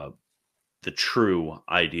the true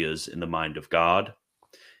ideas in the mind of God,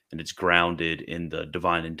 and it's grounded in the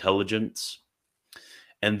divine intelligence.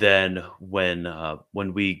 And then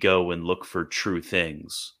when we go and look for true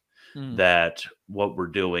things, mm, that what we're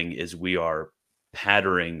doing is we are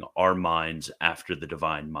patterning our minds after the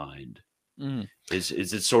divine mind. mm, Is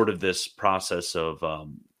it sort of this process of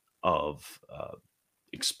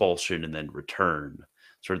expulsion and then return,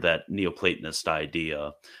 sort of that Neoplatonist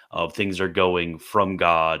idea of things are going from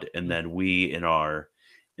God, and mm, then we in our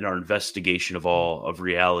investigation of mm. all of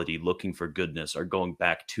reality, looking for goodness, are going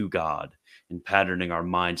back to God and patterning our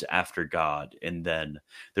minds after God. And then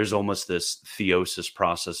there's almost this theosis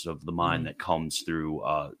process of the mind Mm. that comes through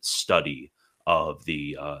study of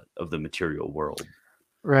the material world.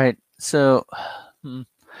 Right. So mm,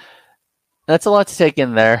 that's a lot to take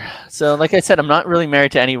in there. So, like I said, I'm not really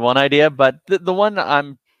married to any one idea, but the one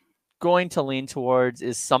I'm going to lean towards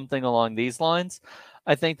is something along these lines.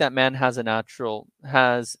 I think that man has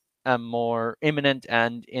a more imminent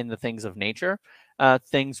end in the things of nature,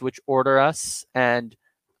 things which order us, and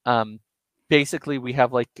um, basically we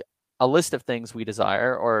have like a list of things we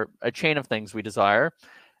desire or a chain of things we desire,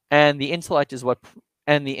 and the intellect is what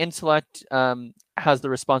and the intellect has the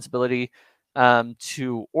responsibility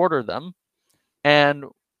to order them, and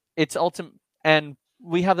it's ultimate, and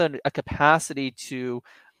we have a capacity to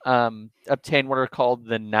obtain what are called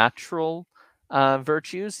the natural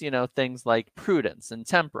virtues, things like prudence and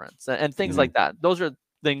temperance and things Mhm. like that. Those are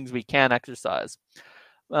things we can exercise.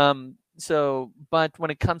 But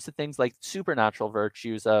when it comes to things like supernatural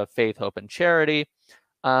virtues of faith, hope, and charity,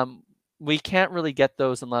 um, we can't really get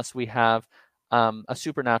those unless we have a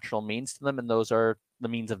supernatural means to them, and those are the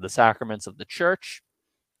means of the sacraments of the church,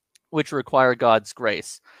 which require God's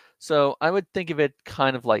grace. So I would think of it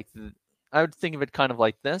kind of like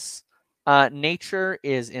this. Nature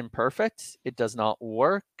is imperfect. It does not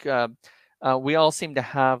work. We all seem to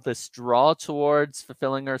have this draw towards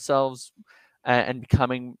fulfilling ourselves and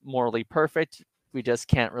becoming morally perfect. We just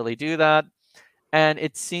can't really do that. And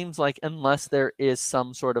it seems like unless there is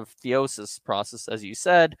some sort of theosis process, as you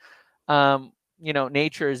said,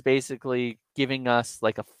 nature is basically giving us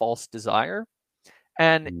like a false desire.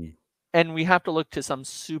 And Mhm. and we have to look to some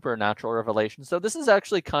supernatural revelation. So this is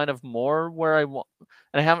actually kind of more where I want,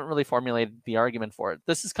 and I haven't really formulated the argument for it.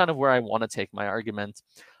 This is kind of where I want to take my argument.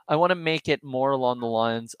 I want to make it more along the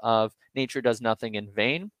lines of nature does nothing in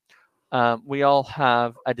vain. We all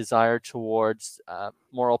have a desire towards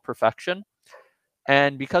moral perfection,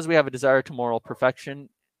 and because we have a desire to moral perfection,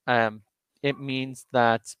 um, it means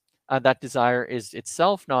that that desire is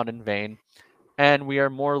itself not in vain, and we are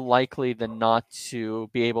more likely than not to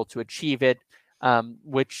be able to achieve it,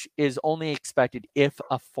 which is only expected if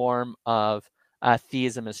a form of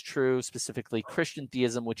theism is true, specifically Christian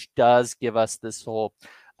theism, which does give us this whole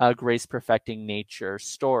grace perfecting nature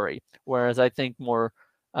story. Whereas I think more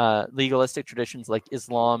legalistic traditions like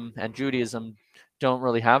Islam and Judaism don't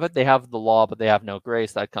really have it. They have the law, but they have no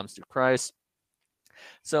grace that comes through Christ.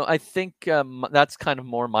 So I think that's kind of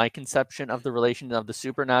more my conception of the relation of the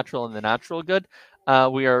supernatural and the natural good. Uh,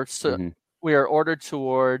 we are so, Mhm. we are ordered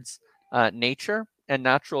towards nature and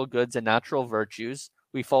natural goods and natural virtues.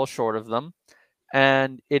 We fall short of them,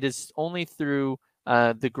 and it is only through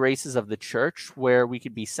the graces of the church where we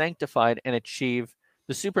could be sanctified and achieve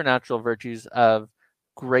the supernatural virtues of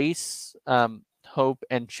grace, hope,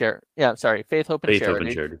 and charity. Yeah, sorry, faith, hope, and Faith, hope,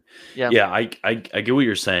 and charity. charity. Yeah. Yeah, I get what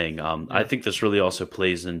you're saying. I Yeah. think this really also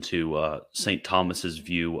plays into St. Thomas's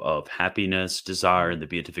view of happiness, desire, Mhm. and the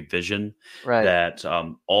beatific vision, Right. that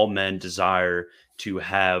all men desire to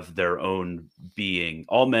have their own being.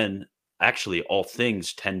 All men, actually, all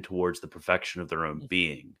things tend towards the perfection of their own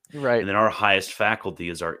being. Right. And then our highest faculty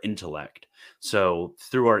is our intellect. So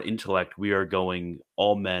through our intellect, we are going,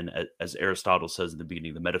 all men, as Aristotle says in the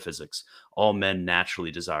beginning of the Metaphysics, all men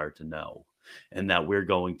naturally desire to know, and that we're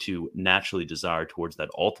going to naturally desire towards that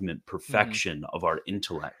ultimate Mhm. perfection of our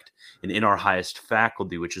intellect. And in our highest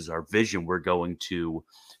faculty, which is our vision, we're going to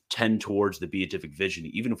tend towards the beatific vision,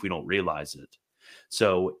 even if we don't realize it.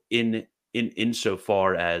 So in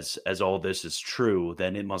insofar as all this is true,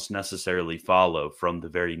 then it must necessarily follow from the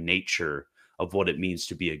very nature of what it means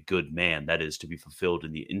to be a good man, that is, to be fulfilled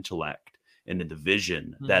in the intellect and in the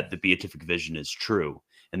vision, Mhm. that the beatific vision is true.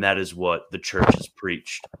 And that is what the church has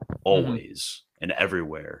preached Mhm. always and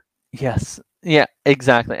everywhere. Yes. Yeah,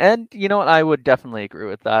 exactly. And you know what? I would definitely agree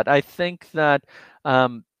with that.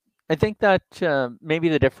 Um, I think that maybe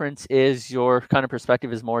the difference is your kind of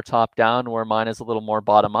perspective is more top down, where mine is a little more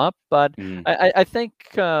bottom up. But Mm. I think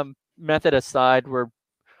method aside,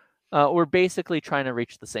 we're basically trying to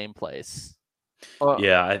reach the same place.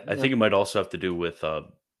 Yeah, I Yeah. think it might also have to do with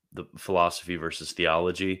the philosophy versus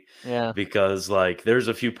theology, Yeah. because like there's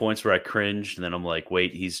a few points where I cringed, and then I'm like,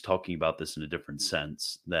 wait, he's talking about this in a different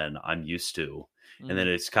sense than I'm used to, and then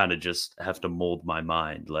Mhm. it's kind of just have to mold my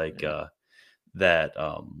mind like Yeah. that.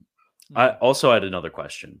 I Mhm. also had another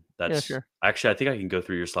question. Yeah. That's Sure. actually, I think I can go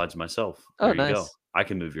through your slides myself. Oh, There you go. nice. I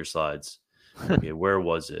can move your slides. Okay, where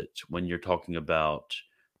was it when you're talking about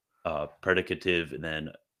predicative and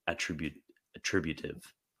then attributive?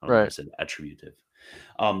 I don't know why I Right. said attributive.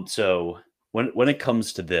 So when it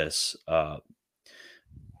comes to this,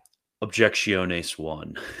 objectiones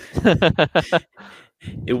one,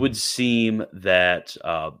 it would seem that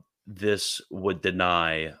this would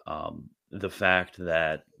deny the fact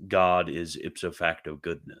that God is ipso facto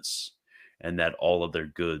goodness, and that all other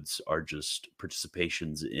goods are just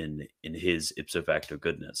participations in His ipso facto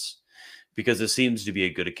goodness, because it seems to be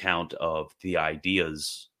a good account of the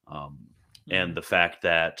ideas, and Mhm. the fact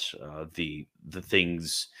that the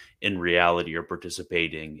things in reality are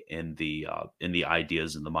participating in the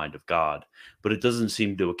ideas in the mind of God, but it doesn't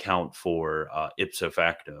seem to account for ipso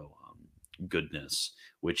facto goodness,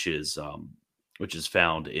 which is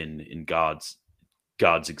found in God's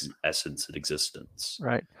essence and existence.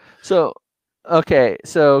 Right. So, okay.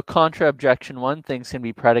 So, contra objection one, things can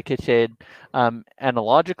be predicated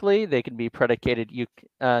analogically. They can be predicated in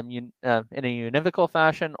a univocal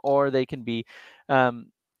fashion, or they can be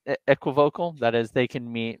equivocal. That is, they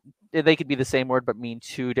could be the same word but mean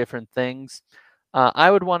two different things. I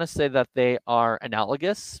would want to say that they are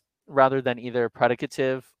analogous rather than either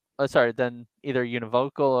predicative. Than either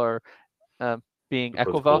univocal or uh, being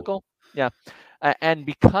Equivocal. equivocal. Yeah. And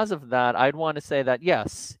because of that, I'd want to say that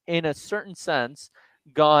yes, in a certain sense,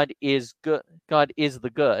 God is good. God is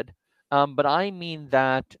the good, but I mean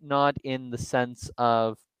that not in the sense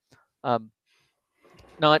of um,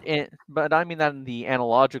 not in, but I mean that in the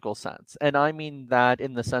analogical sense, and I mean that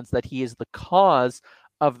in the sense that He is the cause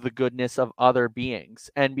of the goodness of other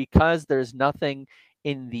beings, and because there's nothing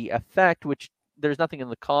in the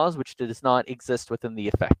cause which does not exist within the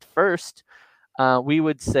effect first, we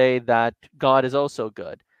would say that God is also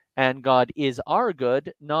good, and God is our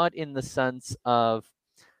good, um, not in the sense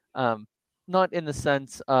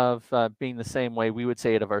of being the same way we would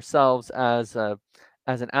say it of ourselves as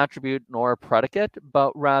an attribute nor a predicate,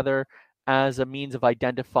 but rather as a means of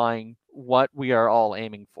identifying what we are all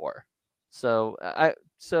aiming for. So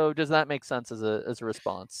does that make sense as a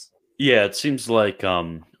response? Yeah, it seems like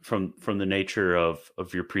from the nature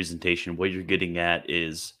of your presentation, what you're getting at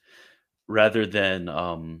is, rather than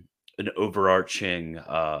an overarching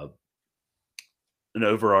an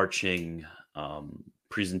overarching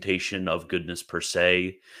presentation of goodness per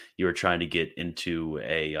se, you are trying to get into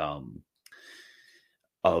a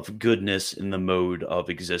of goodness in the mode of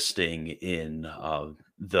existing in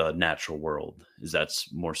the natural world. Is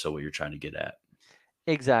that's more so what you're trying to get at?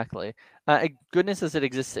 Exactly. Goodness as it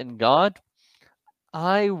exists in God.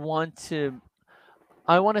 I want to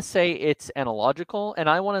I want to say it's analogical, and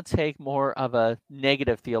I want to take more of a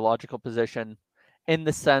negative theological position in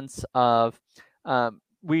the sense of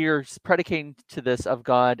we are predicating to this of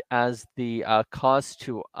God as the cause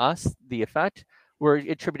to us, the effect. We're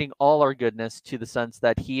attributing all our goodness to the sense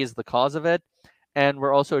that He is the cause of it, and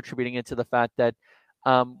we're also attributing it to the fact that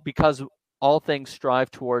because all things strive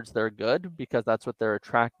towards their good, because that's what they're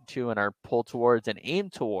attracted to and are pulled towards and aim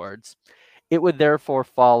towards, it would therefore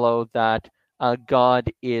follow that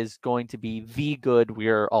God is going to be the good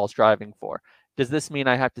we're all striving for. Does this mean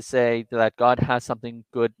I have to say that God has something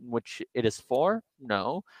good which it is for?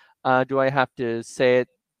 No. Do I have to say it?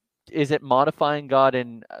 Is it modifying God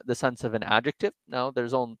in the sense of an adjective? No,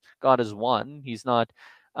 there's only God is one. He's not.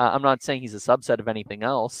 I'm not saying he's a subset of anything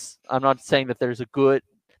else. I'm not saying that there's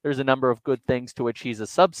a number of good things to which he's a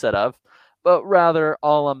subset of, but rather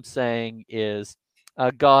all I'm saying is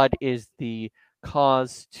God is the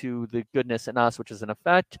cause to the goodness in us, which is an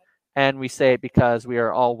effect, and we say it because we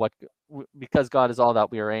are all because God is all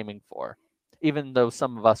that we are aiming for, even though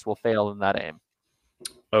some of us will fail in that aim.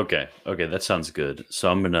 Okay. Okay, that sounds good. So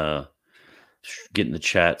I'm gonna get in the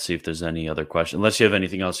chat, see if there's any other question. Unless you have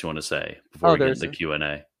anything else you want to say before Oh, we get there's into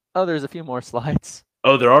Q&A. there's a few more slides.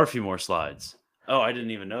 Oh, there are a few more slides. Oh, I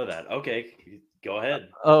didn't even know that. Okay, go ahead.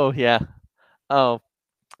 Oh yeah. Oh,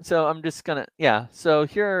 so I'm just gonna So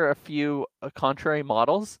here are a few contrary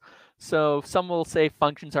models. So some will say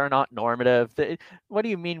functions are not normative. What do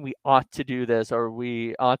you mean we ought to do this or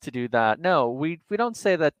we ought to do that? No, we don't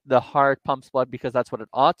say that the heart pumps blood because that's what it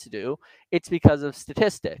ought to do. It's because of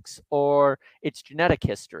statistics or its genetic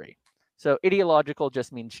history. So ideological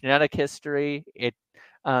just means genetic history. It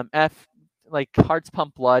like hearts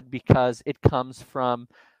pump blood because it comes from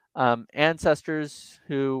ancestors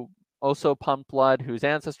who also pump blood, whose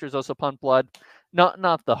ancestors also pump blood.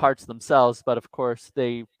 Not the hearts themselves, but of course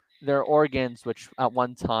they're organs which at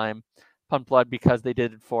one time pumped blood because they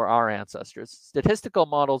did it for our ancestors. Statistical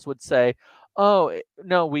models would say, oh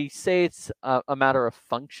no, we say it's a matter of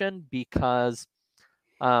function because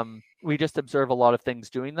we just observe a lot of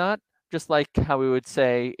things doing that. Just like how we would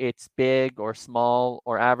say it's big or small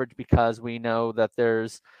or average because we know that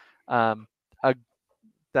there's a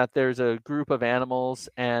group of animals,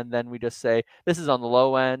 and then we just say this is on the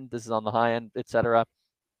low end, this is on the high end, etc.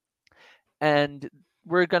 And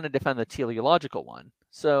we're going to defend the teleological one.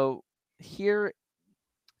 So here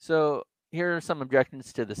are some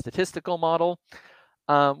objections to the statistical model.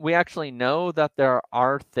 We actually know that there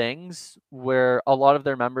are things where a lot of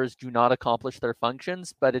their members do not accomplish their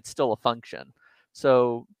functions, but it's still a function.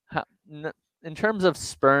 So in terms of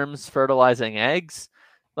sperms fertilizing eggs,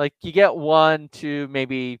 like you get 1, 2,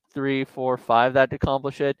 maybe 3, 4, 5 that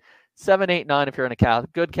accomplish it. 7, 8, 9 if you're in a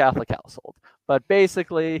good Catholic household. But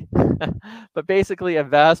basically, a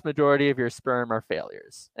vast majority of your sperm are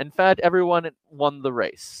failures. In fact, everyone won the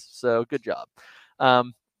race, so good job.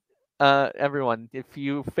 Everyone, if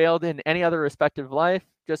you failed in any other respective life,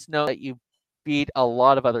 just know that you beat a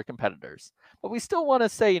lot of other competitors. But we still want to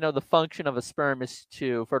say, the function of a sperm is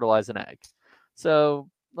to fertilize an egg. So,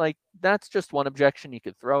 that's just one objection you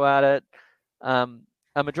could throw at it.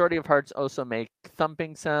 A majority of hearts also make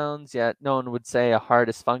thumping sounds, yet no one would say a heart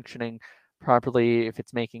is functioning properly if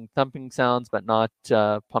it's making thumping sounds but not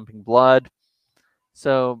pumping blood.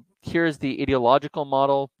 So here's the ideological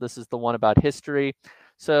model. This is the one about history.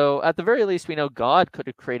 So at the very least, we know God could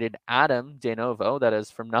have created Adam de novo, that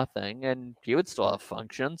is from nothing, and he would still have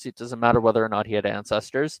functions. It doesn't matter whether or not he had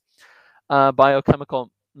ancestors.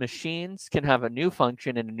 Biochemical machines can have a new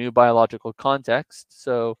function in a new biological context.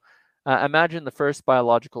 So imagine the first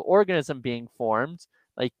biological organism being formed,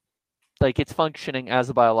 like it's functioning as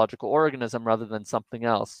a biological organism rather than something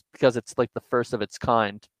else because it's like the first of its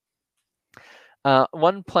kind.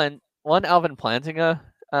 One Alvin Plantinga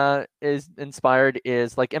is inspired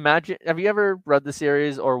is like imagine. Have you ever read the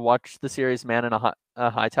series or watched the series Man in a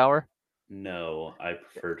High Tower? No, I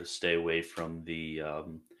prefer to stay away from the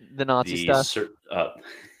Nazi stuff. I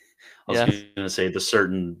was going to say the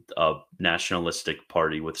certain nationalistic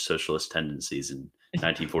party with socialist tendencies in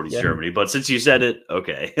 1940s Germany, but since you said it,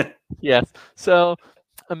 okay. Yes. So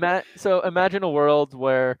imagine a world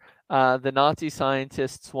where the Nazi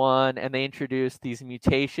scientists won and they introduced these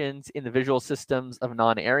mutations in the visual systems of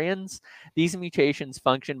non-Aryans. These mutations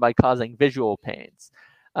function by causing visual pains,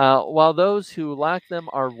 while those who lack them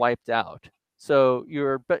are wiped out. So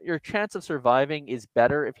your chance of surviving is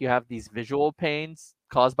better if you have these visual pains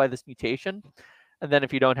caused by this mutation, and then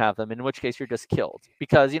if you don't have them, in which case you're just killed.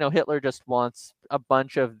 Because Hitler just wants a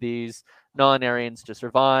bunch of these non-Aryans to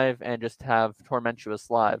survive and just have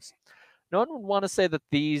tormentuous lives. No one would want to say that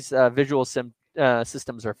these visual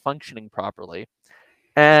systems are functioning properly.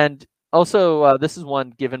 And also, this is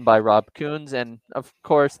one given by Rob Koons, and of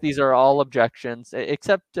course, these are all objections,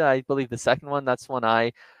 except I believe the second one. That's one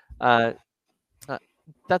I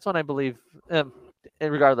believe.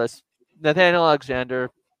 Regardless, Nathaniel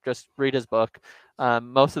Alexander, just read his book.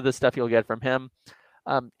 Most of the stuff you'll get from him.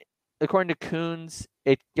 According to Koons,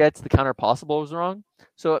 it gets the counterpossibles wrong.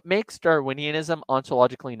 So it makes Darwinianism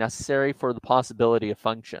ontologically necessary for the possibility of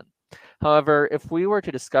function. However, if we were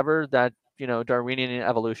to discover that, Darwinian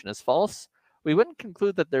evolution is false, we wouldn't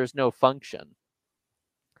conclude that there's no function.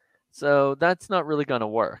 So that's not really going to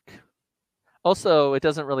work. Also, it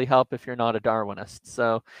doesn't really help if you're not a Darwinist.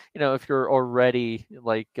 So, if you're already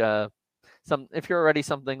like if you're already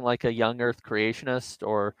something like a young Earth creationist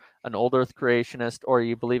or an old Earth creationist, or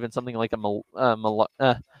you believe in something like a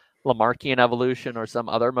Lamarckian evolution or some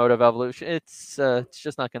other mode of evolution, it's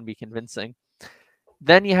just not going to be convincing.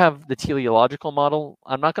 Then you have the teleological model.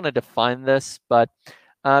 I'm not going to define this, but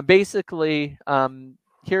basically,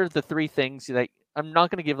 here are the three things that I'm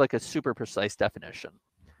not going to give like a super precise definition.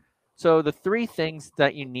 So the three things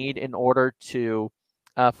that you need in order to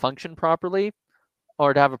function properly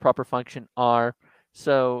or to have a proper function are,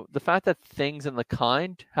 so the fact that things in the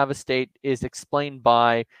kind have a state is explained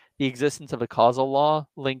by the existence of a causal law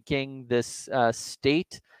linking this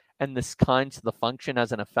state and this kind to the function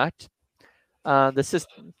as an effect. The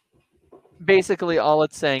system, basically all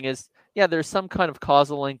it's saying is, yeah, there's some kind of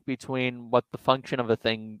causal link between what the function of a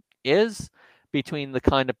thing is, between the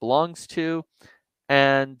kind it belongs to,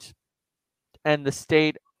 and the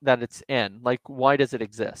state that it's in. Like, why does it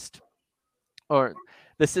exist? Or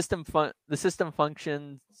the system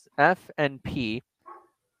functions f and p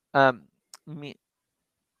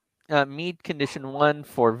meet condition 1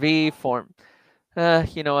 for v for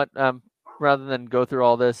you know what, rather than go through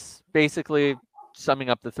all this, basically summing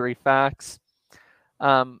up the three facts,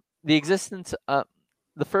 the existence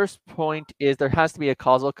the first point is there has to be a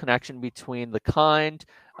causal connection between the kind,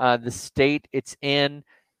 the state it's in,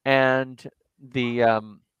 and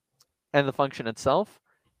the function itself.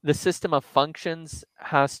 The system of functions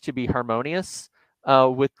has to be harmonious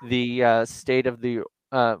with the state of the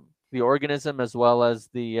organism as well as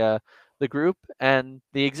the group, and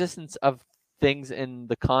the existence of things in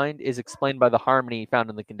the kind is explained by the harmony found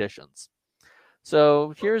in the conditions.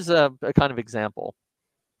 So here's a kind of example.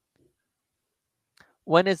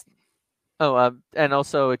 And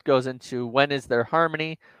also it goes into when is there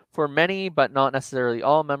harmony. For many, but not necessarily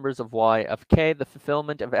all members of Y of K, the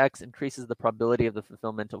fulfillment of X increases the probability of the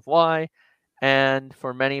fulfillment of Y. And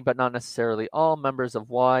for many, but not necessarily all members of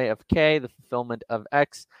Y of K, the fulfillment of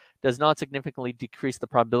X does not significantly decrease the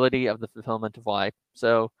probability of the fulfillment of Y.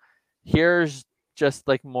 So here's just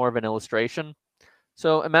like more of an illustration.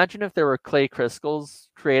 So imagine if there were clay crystals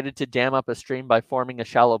created to dam up a stream by forming a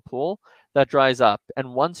shallow pool that dries up.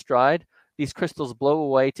 And once dried, these crystals blow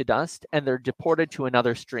away to dust and they're deported to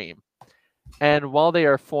another stream. And while they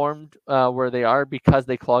are formed where they are because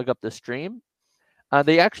they clog up the stream,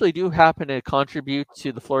 they actually do happen to contribute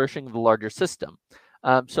to the flourishing of the larger system.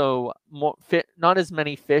 So not as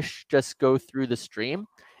many fish just go through the stream.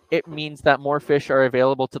 It means that more fish are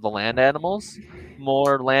available to the land animals.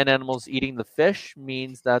 More land animals eating the fish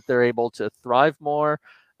means that they're able to thrive more,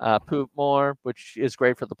 poop more, which is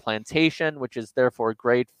great for the plantation, which is therefore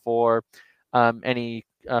great for any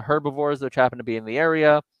herbivores which happen to be in the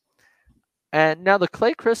area. And now the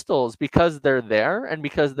clay crystals, because they're there and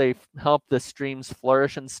because they help the streams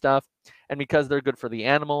flourish and stuff, and because they're good for the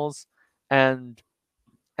animals and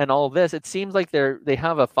all of this, it seems like they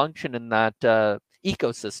have a function in that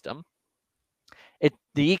ecosystem.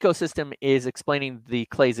 The ecosystem is explaining the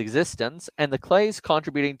clay's existence, and the clay is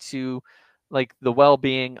contributing to like the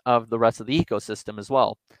well-being of the rest of the ecosystem as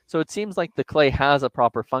well. So it seems like the clay has a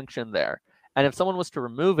proper function there. And if someone was to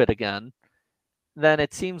remove it again, then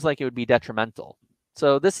it seems like it would be detrimental.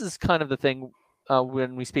 So this is kind of the thing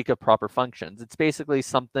when we speak of proper functions. It's basically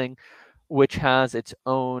something which has its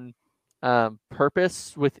own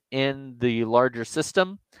purpose within the larger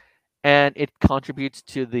system, and it contributes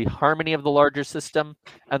to the harmony of the larger system,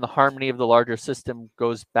 and the harmony of the larger system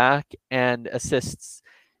goes back and assists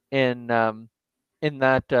in the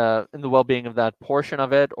well-being of that portion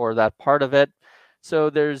of it or that part of it. So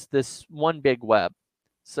there's this one big web.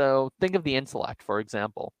 So think of the intellect, for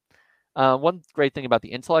example. One great thing about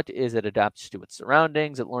the intellect is it adapts to its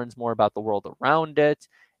surroundings. It learns more about the world around it.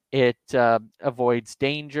 It avoids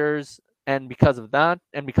dangers. And because of that,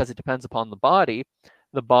 and because it depends upon the body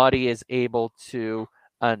is able to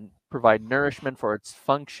provide nourishment for its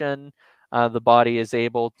function. The body is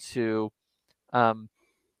able to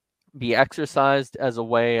be exercised as a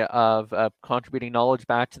way of contributing knowledge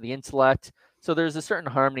back to the intellect. So there's a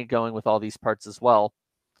certain harmony going with all these parts as well,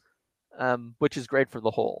 which is great for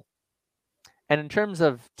the whole. And in terms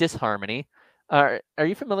of disharmony, are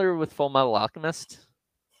you familiar with Full Metal Alchemist?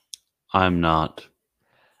 I'm not.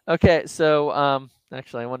 Okay, so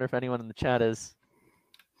actually, I wonder if anyone in the chat is.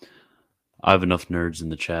 I have enough nerds in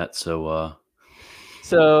the chat, so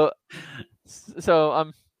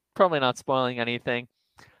I'm probably not spoiling anything.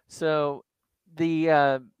 So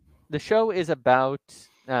the the show is about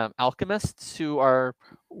alchemists who are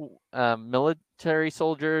military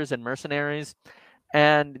soldiers and mercenaries.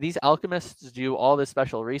 And these alchemists do all this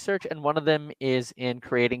special research, and one of them is in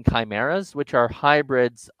creating chimeras, which are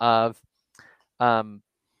hybrids of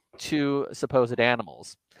two supposed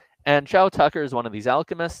animals. And Shao Tucker is one of these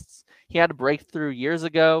alchemists. He had a breakthrough years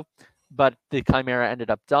ago, but the chimera ended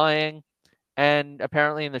up dying. And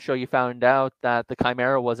apparently, in the show, you found out that the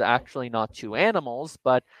chimera was actually not two animals,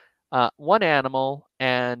 but one animal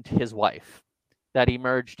and his wife that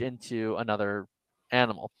emerged into another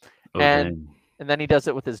animal. Oh And dang. and then he does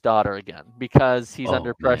it with his daughter again because he's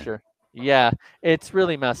under Oh man. pressure. Yeah, it's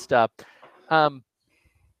really messed up. Um,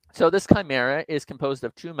 so this chimera is composed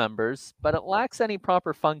of two members, but it lacks any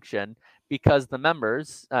proper function because the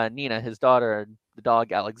members, Nina, his daughter, and the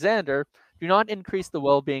dog Alexander, do not increase the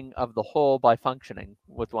well-being of the whole by functioning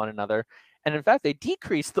with one another. And in fact, they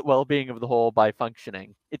decrease the well-being of the whole by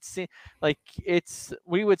functioning. It's like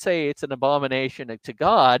we would say it's an abomination to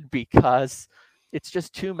God because it's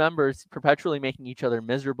just two members perpetually making each other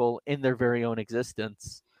miserable in their very own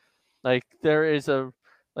existence. Like there's a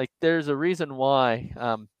reason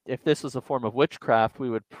why if this was a form of witchcraft, we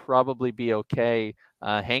would probably be okay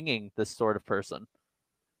hanging this sort of person.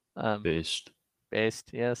 Based. Based,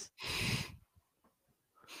 yes.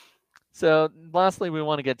 So lastly, we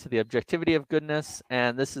want to get to the objectivity of goodness,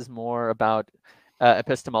 and this is more about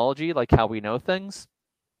epistemology, like how we know things.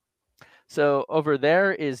 So over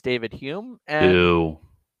there is David Hume, and Ew.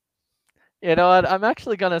 you know what? I'm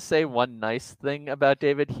actually gonna say one nice thing about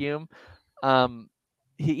David Hume. Um,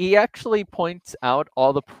 he actually points out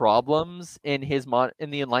all the problems in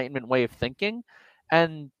in the Enlightenment way of thinking,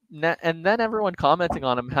 and then everyone commenting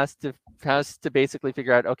on him has to basically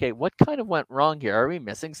figure out, okay, what kind of went wrong here? Are we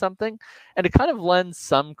missing something? And it kind of lends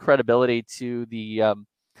some credibility to the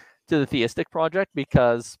theistic project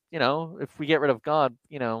because if we get rid of God,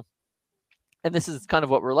 and this is kind of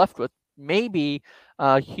what we're left with, maybe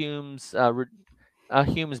Hume's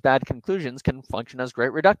bad conclusions can function as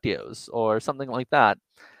great reductios or something like that.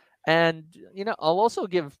 And I'll also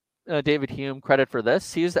give David Hume credit for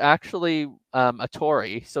this. He was actually a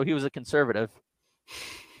Tory, so he was a conservative,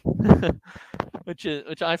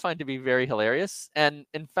 which I find to be very hilarious. And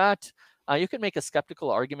in fact, you can make a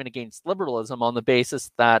skeptical argument against liberalism on the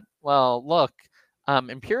basis that, well, look,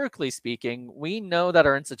 empirically speaking, we know that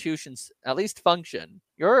our institutions at least function.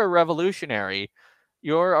 You're a revolutionary.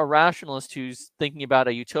 You're a rationalist who's thinking about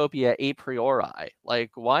a utopia a priori.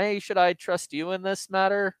 Like, why should I trust you in this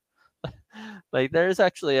matter? Like, there's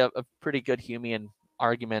actually a pretty good Humean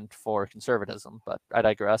argument for conservatism, but I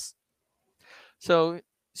digress. So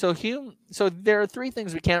there are three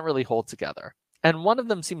things we can't really hold together, and one of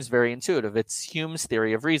them seems very intuitive. It's Hume's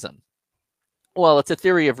theory of reason. Well, it's a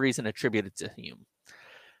theory of reason attributed to Hume.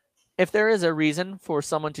 If there is a reason for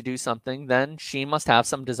someone to do something, then she must have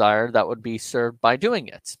some desire that would be served by doing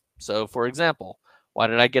it. So, for example, why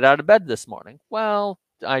did I get out of bed this morning? Well,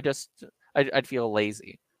 I'd feel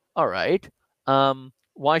lazy. All right.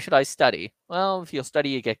 Why should I study? Well, if you'll study,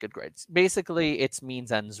 you get good grades. Basically, it's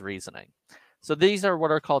means ends reasoning. So these are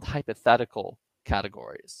what are called hypothetical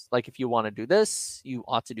categories. Like if you want to do this, you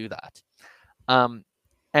ought to do that.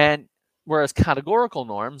 And whereas categorical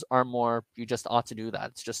norms are more, you just ought to do that.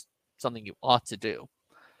 It's just something you ought to do.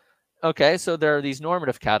 Okay, so there are these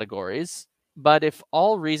normative categories, but if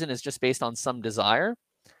all reason is just based on some desire,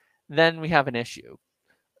 then we have an issue.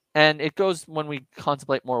 And it goes when we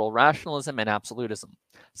contemplate moral rationalism and absolutism.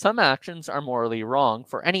 Some actions are morally wrong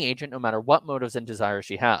for any agent, no matter what motives and desires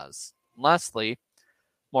she has. Lastly,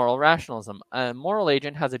 moral rationalism. A moral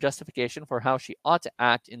agent has a justification for how she ought to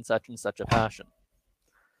act in such and such a fashion.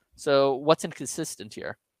 So what's inconsistent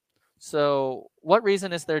here? So what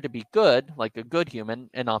reason is there to be good, like a good human,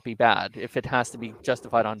 and not be bad, if it has to be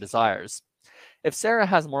justified on desires? If Sarah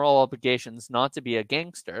has moral obligations not to be a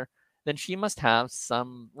gangster, then she must have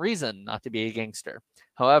some reason not to be a gangster.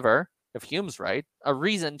 However, if Hume's right, a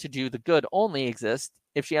reason to do the good only exists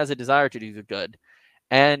if she has a desire to do the good.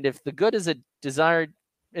 And if the good is a desire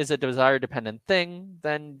dependent thing,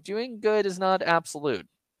 then doing good is not absolute.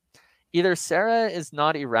 Either Sarah is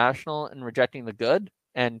not irrational in rejecting the good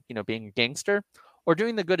and being a gangster, or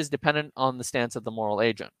doing the good is dependent on the stance of the moral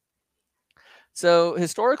agent. So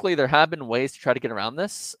historically, there have been ways to try to get around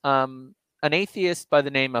this. An atheist by the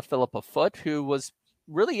name of Philippa Foot, who was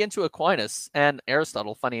really into Aquinas and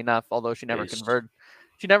Aristotle, funny enough, although she never converted.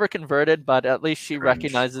 She never converted, but at least she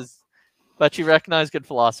recognized good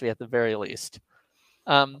philosophy at the very least.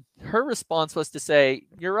 Her response was to say,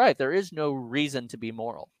 you're right, there is no reason to be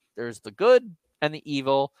moral. There's the good and the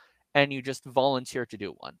evil, and you just volunteer to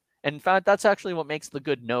do one. And in fact, that's actually what makes the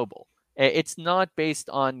good noble. It's not based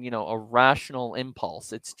on, a rational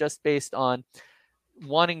impulse. It's just based on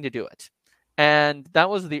wanting to do it. And that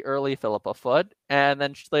was the early Philippa Foot. And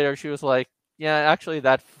then later she was like, yeah, actually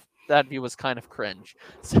that view was kind of cringe.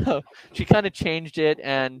 So she kind of changed it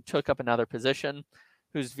and took up another position,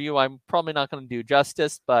 whose view I'm probably not going to do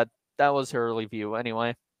justice, but that was her early view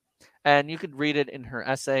anyway. And you could read it in her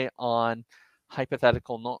essay on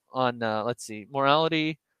let's see,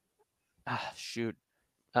 morality. Shoot.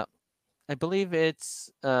 I believe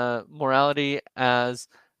it's morality as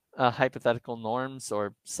hypothetical norms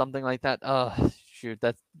or something like that. Oh, shoot,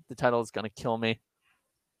 the title is going to kill me.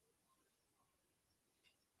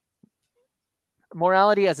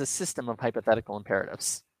 Morality as a system of hypothetical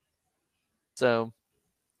imperatives. So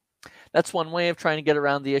that's one way of trying to get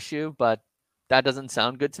around the issue, but that doesn't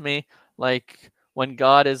sound good to me. Like when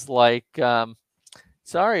God is like,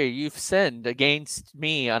 sorry, you've sinned against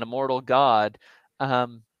me, an immortal God.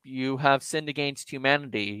 You have sinned against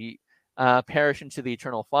humanity. Perish into the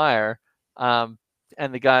eternal fire. And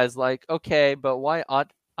the guy's like, okay, but why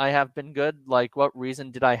ought I have been good? Like, what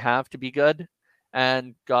reason did I have to be good?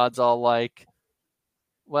 And God's all like,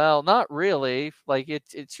 well, not really. Like,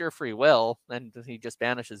 it's your free will, and he just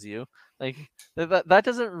banishes you. Like, that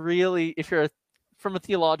doesn't really, if you're from a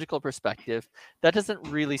theological perspective, that doesn't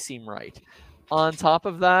really seem right. On top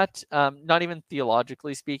of that, not even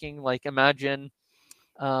theologically speaking, like imagine,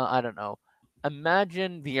 I don't know,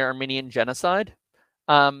 imagine the Armenian genocide.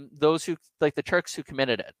 Those who, like the Turks who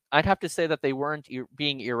committed it, I'd have to say that they weren't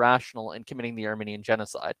being irrational in committing the Armenian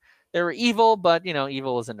genocide. They were evil, but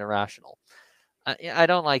evil isn't irrational. I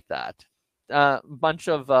don't like that. A bunch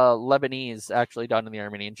of Lebanese actually died in the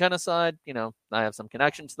Armenian genocide. I have some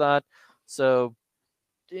connection to that. So,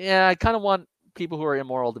 yeah, I kind of want people who are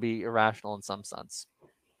immoral to be irrational in some sense.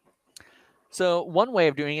 So one way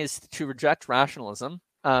of doing it is to reject rationalism,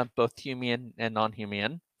 both Humean and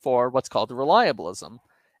non-Humean, for what's called reliabilism,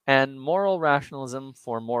 and moral rationalism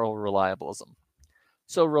for moral reliabilism.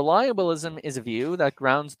 So reliabilism is a view that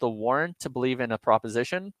grounds the warrant to believe in a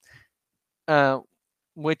proposition,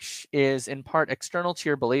 which is in part external to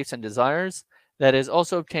your beliefs and desires, that is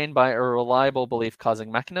also obtained by a reliable belief-causing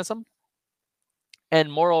mechanism. And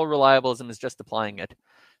moral reliabilism is just applying it.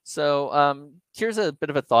 So here's a bit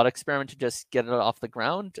of a thought experiment to just get it off the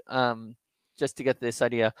ground, just to get this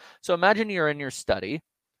idea. So imagine you're in your study,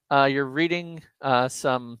 you're reading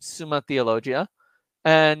some Summa Theologia,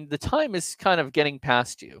 and the time is kind of getting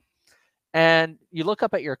past you. And you look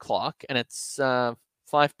up at your clock, and it's 5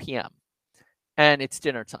 p.m., and it's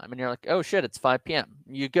dinner time. And you're like, oh, shit, it's 5 p.m.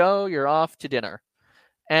 You're off to dinner.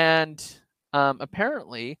 And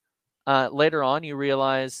apparently, later on, you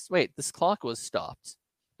realize, wait, this clock was stopped.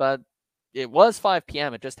 But it was 5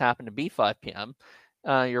 p.m. It just happened to be 5 p.m.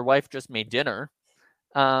 Your wife just made dinner.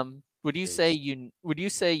 Would you say you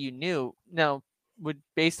knew? Now,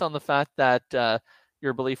 based on the fact that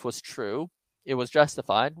your belief was true, it was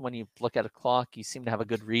justified. When you look at a clock, you seem to have a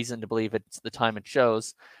good reason to believe it's the time it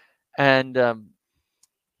shows, and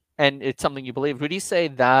it's something you believe. Would you say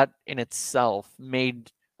that in itself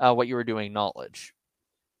made what you were doing knowledge?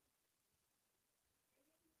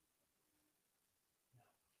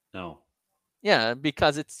 No. Yeah,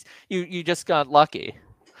 because it's you just got lucky.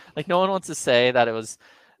 Like no one wants to say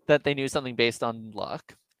that they knew something based on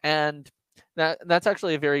luck. And that's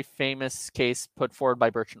actually a very famous case put forward by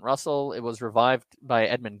Bertrand Russell. It was revived by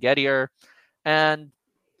Edmund Gettier. And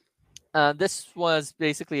this was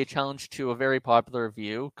basically a challenge to a very popular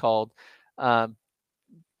view called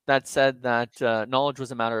that said that knowledge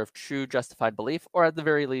was a matter of true justified belief, or at the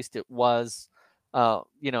very least it was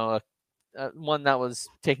one that was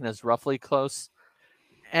taken as roughly close.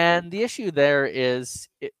 And the issue there is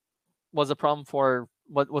it was a problem for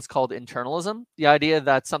what was called internalism, the idea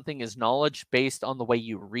that something is knowledge based on the way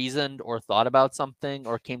you reasoned or thought about something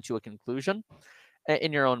or came to a conclusion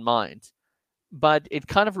in your own mind. But it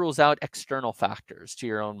kind of rules out external factors to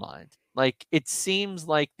your own mind. Like it seems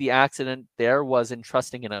like the accident there was in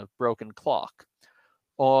trusting in a broken clock.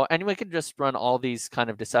 And we could just run all these kind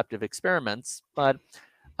of deceptive experiments, but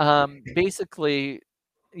basically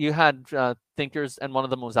you had thinkers, and one of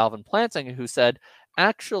them was Alvin Plantinga, who said,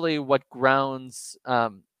 actually what grounds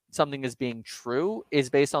something as being true is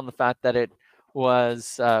based on the fact that it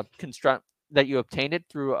was that you obtained it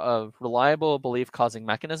through a reliable belief-causing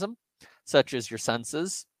mechanism, such as your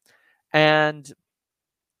senses. And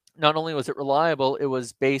not only was it reliable, it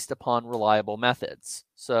was based upon reliable methods.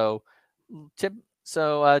 So to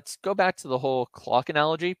go back to the whole clock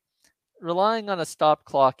analogy, relying on a stop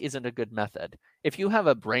clock isn't a good method. If you have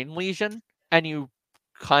a brain lesion and you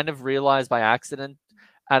kind of realize by accident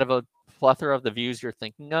out of a plethora of the views you're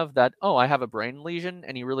thinking of that, oh, I have a brain lesion,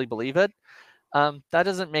 and you really believe it, that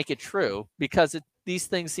doesn't make it true, because these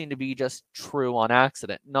things seem to be just true on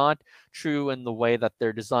accident, not true in the way that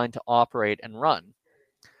they're designed to operate and run.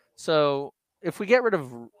 So if we get rid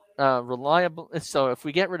of if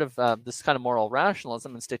we get rid of this kind of moral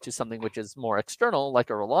rationalism and stick to something which is more external,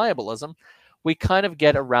 like a reliabilism, we kind of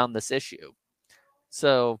get around this issue.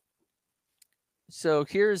 So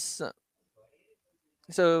here's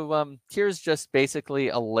here's just basically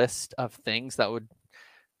a list of things that would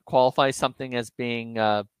qualify something as being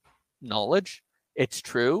knowledge. It's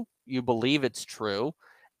true. You believe it's true,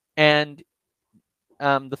 and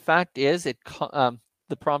the fact is,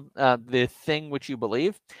 the thing which you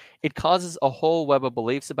believe, it causes a whole web of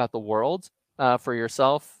beliefs about the world for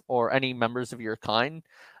yourself or any members of your kind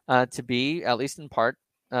to be, at least in part,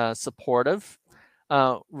 supportive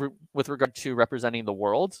with regard to representing the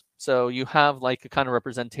world. So you have like a kind of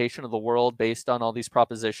representation of the world based on all these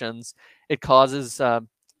propositions. It causes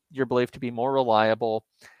your belief to be more reliable.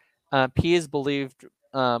 P is believed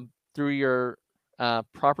through your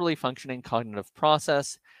properly functioning cognitive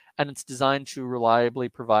process, and it's designed to reliably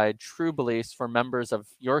provide true beliefs for members of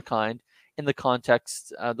your kind in the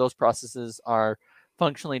context those processes are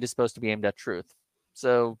functionally disposed to be aimed at truth.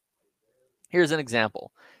 So here's an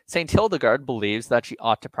example. Saint Hildegard believes that she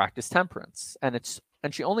ought to practice temperance, and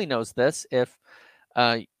she only knows this if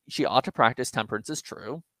she ought to practice temperance is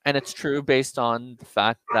true, and it's true based on the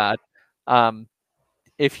fact that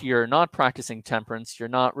if you're not practicing temperance, you're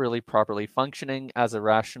not really properly functioning as a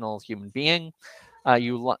rational human being.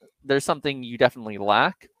 There's something you definitely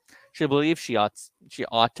lack. She believes she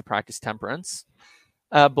ought to practice temperance.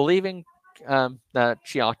 Believing that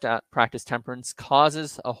she ought to practice temperance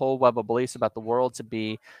causes a whole web of beliefs about the world to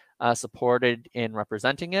be supported in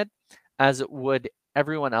representing it, as it would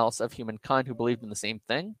everyone else of humankind who believed in the same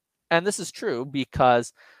thing. And this is true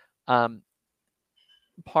because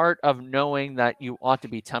part of knowing that you ought to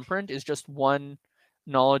be temperate is just one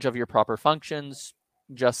knowledge of your proper functions,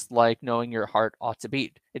 just like knowing your heart ought to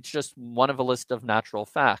beat. It's just one of a list of natural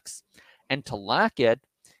facts. And to lack it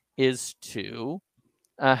is to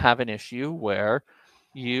have an issue where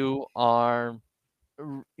you are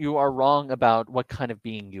wrong about what kind of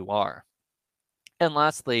being you are. And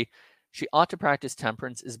lastly, she ought to practice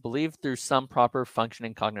temperance is believed through some proper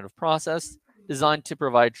functioning cognitive process designed to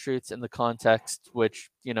provide truths in the context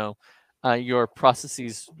which, your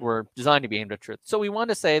processes were designed to be aimed at truth. So we want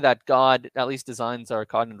to say that God at least designs our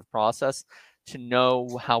cognitive process to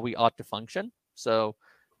know how we ought to function. So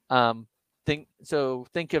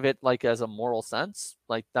think of it like as a moral sense.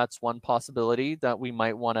 Like that's one possibility that we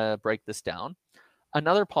might want to break this down.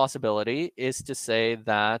 Another possibility is to say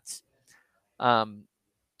that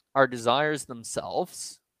our desires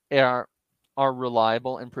themselves are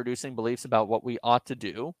reliable in producing beliefs about what we ought to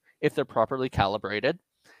do if they're properly calibrated.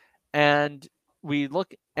 And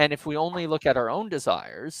if we only look at our own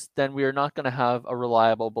desires, then we are not going to have a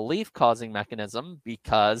reliable belief causing mechanism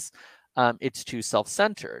because it's too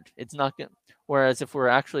self-centered. It's not going. Whereas if we're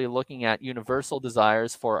actually looking at universal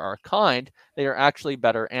desires for our kind, they are actually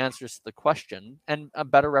better answers to the question and a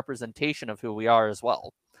better representation of who we are as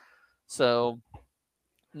well. So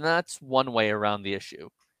that's one way around the issue.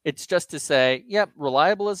 It's just to say, yep,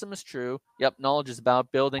 reliabilism is true. Yep, knowledge is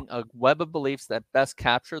about building a web of beliefs that best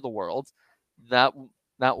capture the world. That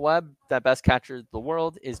web that best captures the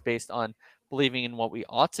world is based on believing in what we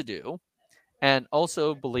ought to do, and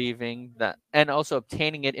also believing that, and also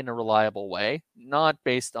obtaining it in a reliable way, not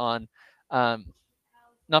based on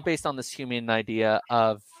this human idea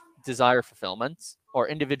of desire fulfillment or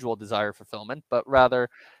individual desire fulfillment, but rather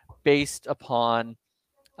based upon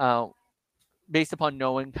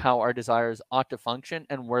knowing how our desires ought to function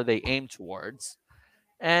and where they aim towards.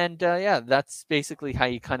 And that's basically how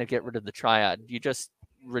you kind of get rid of the triad. You just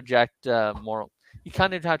reject moral. You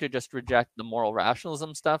kind of have to just reject the moral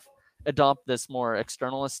rationalism stuff, adopt this more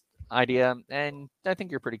externalist idea, and I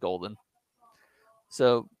think you're pretty golden.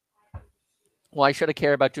 So why should I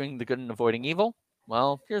care about doing the good and avoiding evil?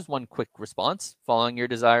 Well, here's one quick response. Following your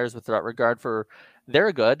desires without regard for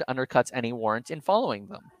their good undercuts any warrant in following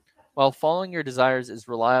them. While following your desires is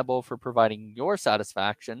reliable for providing your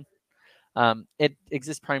satisfaction, it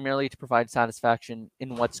exists primarily to provide satisfaction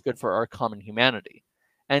in what's good for our common humanity.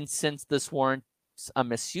 And since this warrants a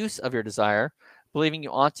misuse of your desire, believing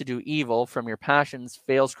you ought to do evil from your passions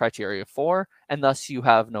fails criteria 4, and thus you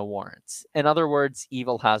have no warrants. In other words,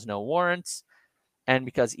 evil has no warrants, and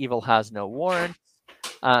because evil has no warrants,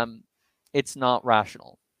 it's not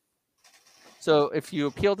rational. So if you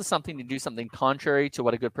appeal to something to do something contrary to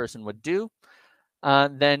what a good person would do,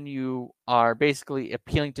 then you are basically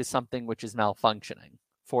appealing to something which is malfunctioning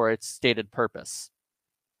for its stated purpose.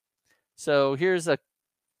 So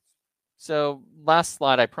last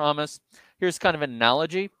slide, I promise. Here's kind of an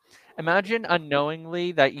analogy. Imagine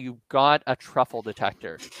unknowingly that you got a truffle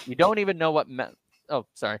detector. You don't even know what oh,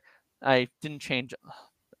 sorry. I didn't change.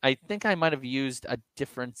 I think I might have used a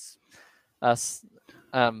different I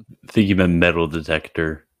think you meant metal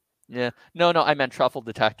detector. Yeah. No, I meant truffle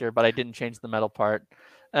detector, but I didn't change the metal part.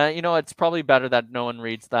 It's probably better that no one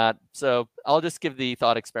reads that. So I'll just give the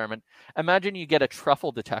thought experiment. Imagine you get a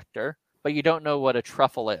truffle detector, but you don't know what a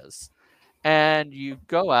truffle is. And you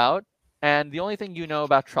go out, and the only thing you know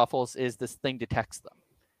about truffles is this thing detects them.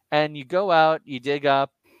 And you go out, you dig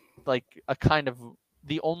up like a kind of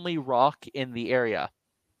the only rock in the area.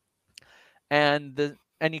 And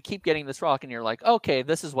you keep getting this rock, and you're like, okay,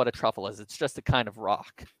 this is what a truffle is. It's just a kind of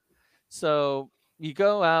rock. So you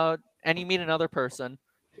go out and you meet another person.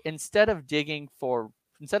 Instead of getting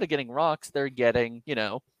rocks, they're getting,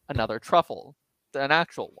 another truffle, an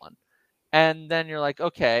actual one. And then you're like,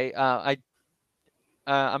 okay,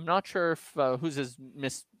 I'm not sure if whose is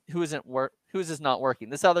not working.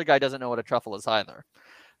 This other guy doesn't know what a truffle is either.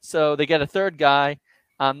 So they get a third guy.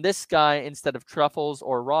 This guy, instead of truffles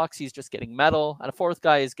or rocks, he's just getting metal, and a fourth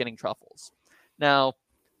guy is getting truffles. Now,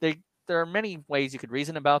 there are many ways you could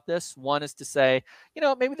reason about this. One is to say,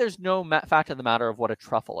 maybe there's no fact of the matter of what a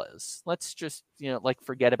truffle is. Let's just,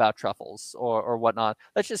 forget about truffles or whatnot.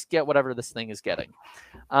 Let's just get whatever this thing is getting.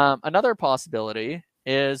 Another possibility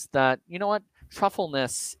is that,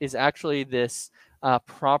 truffleness is actually this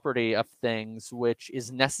property of things which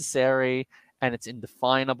is necessary, and it's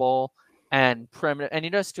indefinable and primitive, and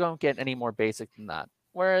you just don't get any more basic than that.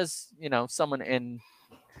 Whereas, someone in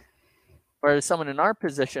our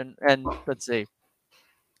position, and let's see,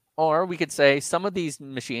 or we could say some of these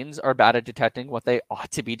machines are bad at detecting what they ought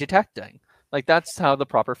to be detecting. Like that's how the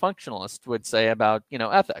proper functionalist would say about,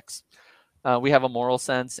 ethics. We have a moral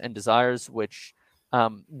sense and desires which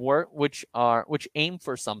aim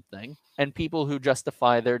for something, and people who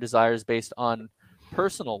justify their desires based on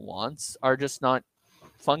personal wants are just not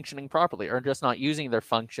functioning properly, or just not using their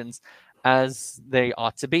functions as they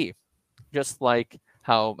ought to be. Just like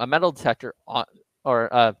how a metal detector or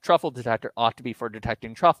a truffle detector ought to be for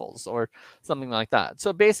detecting truffles or something like that.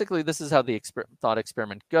 So basically, this is how the thought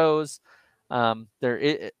experiment goes.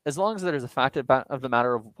 As long as there's a fact of the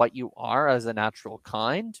matter of what you are as a natural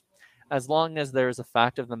kind, as long as there's a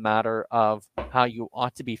fact of the matter of how you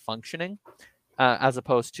ought to be functioning, as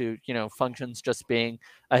opposed to functions just being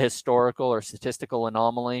a historical or statistical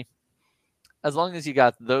anomaly. As long as you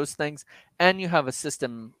got those things, and you have a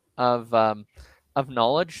system of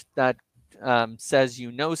knowledge that says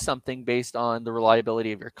something based on the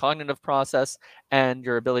reliability of your cognitive process and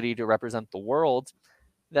your ability to represent the world,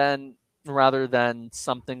 then rather than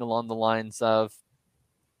something along the lines of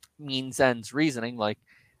means ends reasoning, like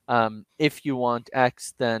if you want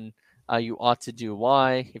X, then you ought to do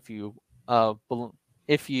Y. If you want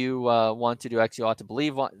to do X, you ought to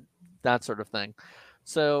believe Y, that sort of thing.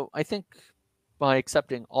 So I think by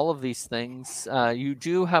accepting all of these things, you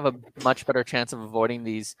do have a much better chance of avoiding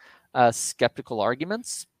these skeptical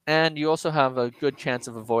arguments, and you also have a good chance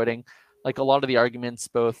of avoiding like a lot of the arguments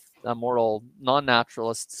both moral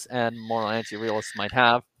non-naturalists and moral anti-realists might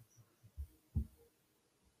have.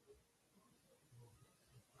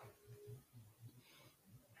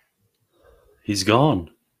 He's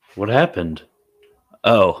gone. What happened?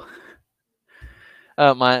 Oh,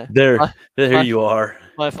 my there you are.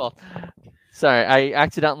 My fault. Sorry, I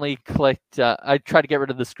accidentally clicked. I tried to get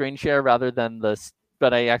rid of the screen share rather than this,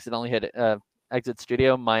 but I accidentally hit exit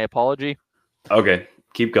studio. My apology. Okay,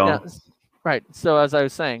 keep going. Yeah, right. So as I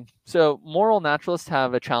was saying, moral naturalists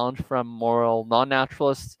have a challenge from moral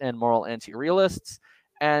non-naturalists and moral anti-realists,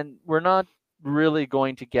 and we're not really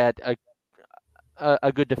going to get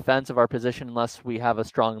a good defense of our position unless we have a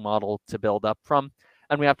strong model to build up from.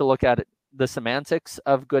 And we have to look at the semantics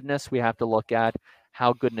of goodness. We have to look at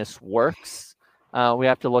how goodness works. We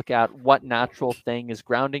have to look at what natural thing is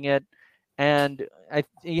grounding it. And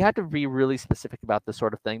you have to be really specific about this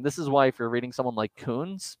sort of thing. This is why if you're reading someone like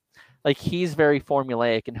Koons, like he's very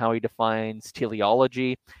formulaic in how he defines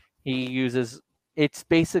teleology. It's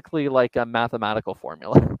basically like a mathematical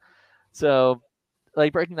formula. So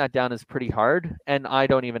like breaking that down is pretty hard, and I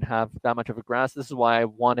don't even have that much of a grasp. This is why I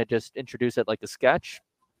want to just introduce it like a sketch.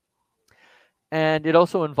 And it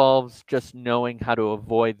also involves just knowing how to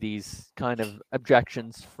avoid these kind of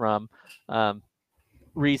objections from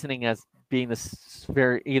reasoning as being this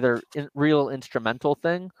very either real instrumental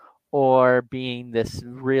thing or being this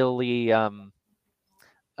really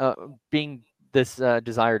being this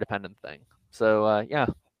desire dependent thing. So yeah,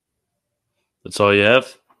 That's all you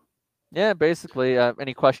have? yeah. Basically,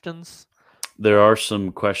 any questions? There are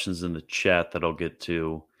some questions in the chat that I'll get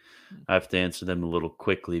to. I have to answer them a little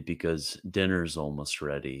quickly because dinner's almost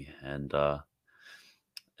ready, and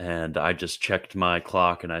I just checked my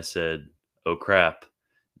clock and I said, "Oh crap,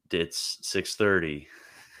 it's 6:30."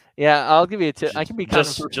 Yeah, I'll give you a tip. I can be kind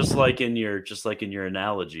of Just like in your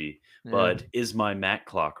analogy, yeah, but is my Mac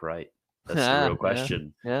clock right? That's the yeah, real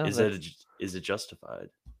question. yeah. Is it justified?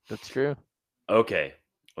 That's true. Okay.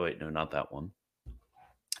 Oh wait, no, not that one.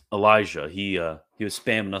 Elijah, he was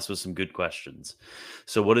spamming us with some good questions.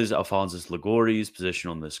 So, what is Alphonsus Ligori's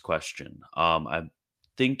position on this question? I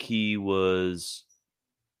think he was.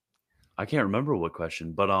 I can't remember what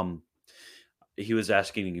question, but he was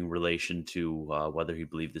asking in relation to whether he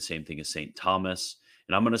believed the same thing as Saint Thomas,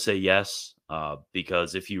 and I'm going to say yes,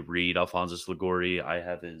 because if you read Alphonsus Ligori, I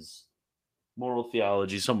have his moral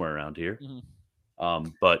theology somewhere around here,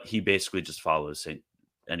 Mhm. but he basically just follows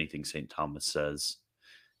anything Saint Thomas says.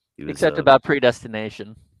 He was Except about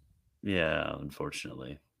predestination. Yeah,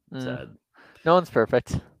 unfortunately. Mm, Sad. no one's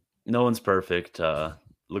perfect. No one's perfect. Saint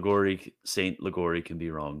Ligori can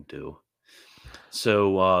be wrong too.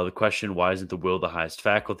 So the question, why isn't the will the highest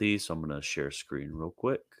faculty? So I'm going to share screen real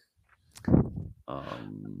quick.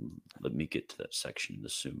 Let me get to that section in the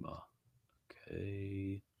Summa.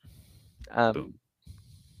 Okay. Boom.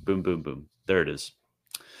 Boom, boom, boom. There it is.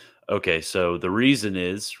 Okay, so the reason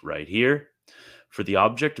is right here. For the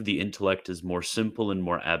object of the intellect is more simple and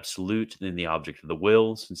more absolute than the object of the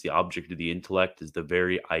will, since the object of the intellect is the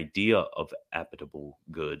very idea of appetible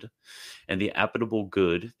good. And the appetible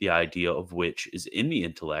good, the idea of which is in the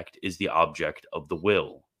intellect, is the object of the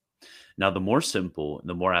will. Now, the more simple and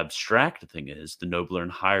the more abstract a thing is, the nobler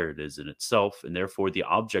and higher it is in itself, and therefore the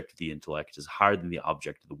object of the intellect is higher than the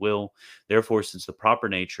object of the will. Therefore, since the proper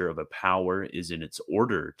nature of a power is in its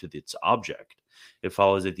order to its object, it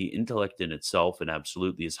follows that the intellect in itself and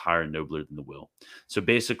absolutely is higher and nobler than the will. So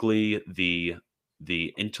basically, the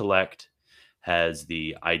intellect has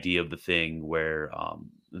the idea of the thing where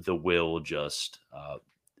the will just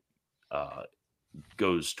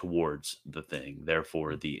goes towards the thing.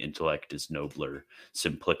 Therefore, the intellect is nobler,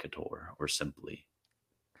 simplicator, or simply.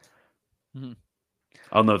 Mhm.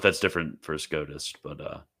 I don't know if that's different for Scotus,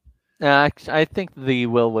 but I think the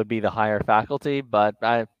will would be the higher faculty, but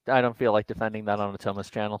I don't feel like defending that on a Thomas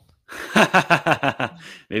channel.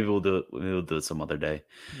 maybe we'll do it. Maybe we'll do it some other day.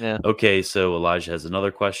 Yeah. Okay, so Elijah has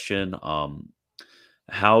another question.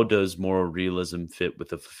 How does moral realism fit with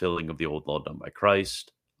the fulfilling of the old law done by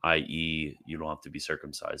Christ, i.e., you don't have to be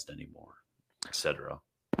circumcised anymore, etc.?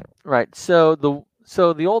 Right. So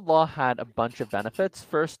the old law had a bunch of benefits.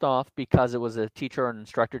 First off, because it was a teacher and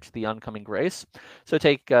instructor to the oncoming grace. So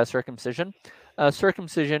take circumcision.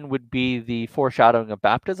 Circumcision would be the foreshadowing of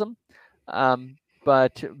baptism,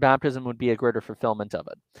 but baptism would be a greater fulfillment of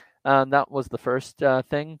it. That was the first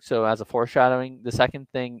thing. So as a foreshadowing, the second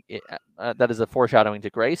thing that is a foreshadowing to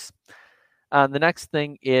grace. The next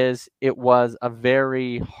thing is it was a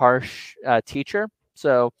very harsh teacher.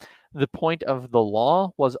 So the point of the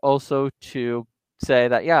law was also to say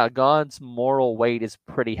that, yeah, God's moral weight is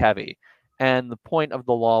pretty heavy. And the point of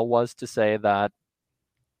the law was to say that,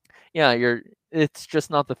 yeah, it's just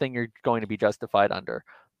not the thing you're going to be justified under.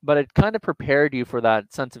 But it kind of prepared you for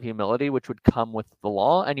that sense of humility, which would come with the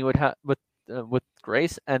law, and you would have with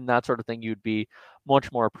grace and that sort of thing. You'd be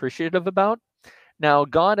much more appreciative about. Now,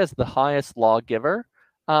 God as the highest lawgiver,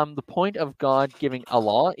 the point of God giving a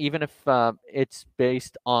law, even if it's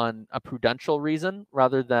based on a prudential reason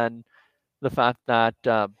rather than the fact that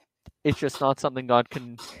it's just not something God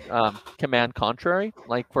can command contrary.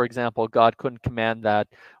 Like, for example, God couldn't command that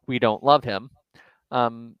we don't love him.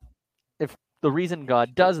 If the reason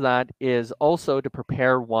God does that is also to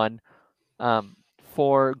prepare one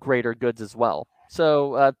for greater goods as well.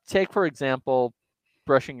 So, take, for example,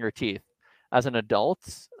 brushing your teeth as an adult.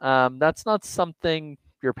 That's not something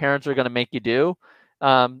your parents are going to make you do.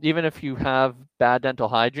 Even if you have bad dental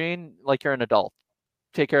hygiene, like you're an adult,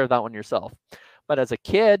 take care of that one yourself. But as a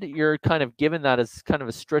kid, you're kind of given that as kind of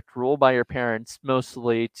a strict rule by your parents,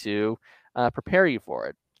 mostly to prepare you for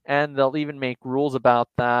it. And they'll even make rules about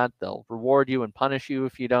that. They'll reward you and punish you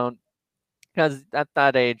if you don't, because at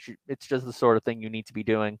that age, it's just the sort of thing you need to be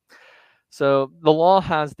doing. So the law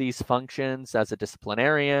has these functions as a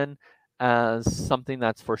disciplinarian, as something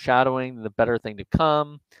that's foreshadowing the better thing to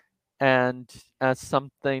come, and as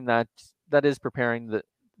something that is preparing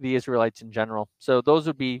the Israelites in general. So those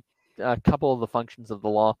would be a couple of the functions of the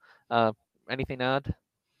law. Anything to add?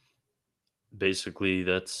 Basically,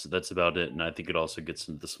 that's about it. And I think it also gets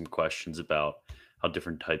into some questions about how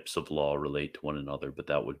different types of law relate to one another. But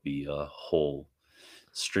that would be a whole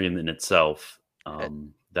stream in itself, A-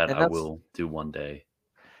 that and I that's will do one day.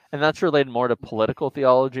 related more to political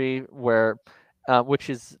theology, where which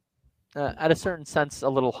is at a certain sense a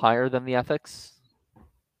little higher than the ethics,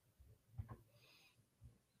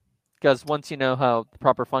 because once you know how the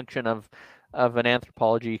proper function of an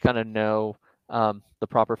anthropology, you kind of know the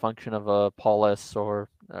proper function of a polis or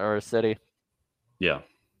a city. Yeah.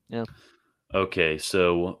 Yeah. Okay.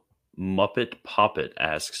 So Muppet Poppet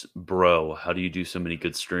asks, "Bro, how do you do so many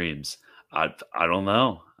good streams?" I don't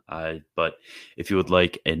know. But if you would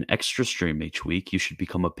like an extra stream each week, you should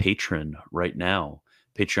become a patron right now.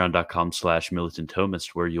 Patreon.com/Militant Thomist,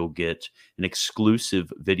 where you'll get an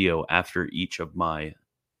exclusive video after each of my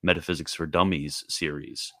Metaphysics for Dummies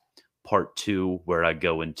series. Part two, where I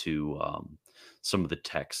go into some of the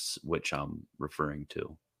texts which I'm referring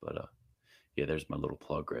to. But yeah, there's my little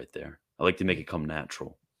plug right there. I like to make it come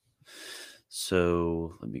natural.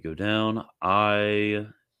 So let me go down. I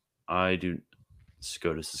do.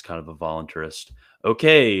 SCOTUS is kind of a voluntarist.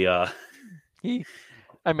 Okay, I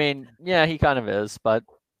mean, yeah, he kind of is, but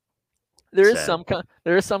there is sad.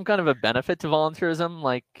 some kind of a benefit to volunteerism.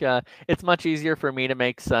 Like it's much easier for me to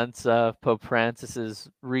make sense of Pope Francis's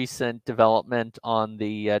recent development on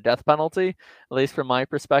the death penalty, at least from my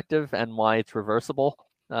perspective, and why it's reversible.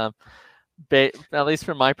 At least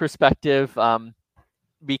from my perspective,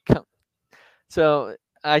 because so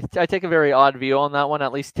I take a very odd view on that one.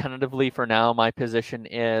 At least tentatively for now, my position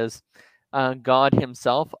is God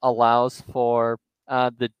Himself allows for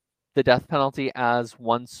the death penalty as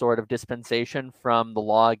one sort of dispensation from the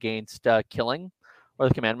law against killing or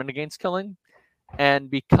the commandment against killing. And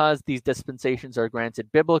because these dispensations are granted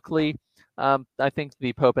biblically, I think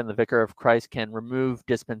the Pope and the Vicar of Christ can remove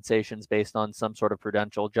dispensations based on some sort of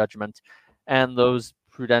prudential judgment, and that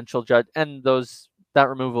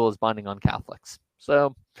removal is binding on Catholics.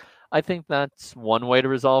 So I think that's one way to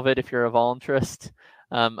resolve it if you're a voluntarist.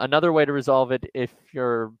 Another way to resolve it if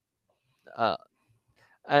you're uh,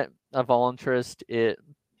 a voluntarist, you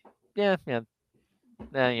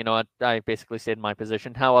know what? I basically stated my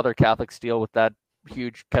position. How other Catholics deal with that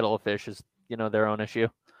huge kettle of fish is, their own issue.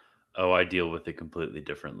 Oh, I deal with it completely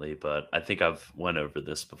differently, but I think I've went over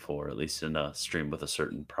this before, at least in a stream with a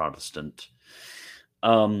certain Protestant.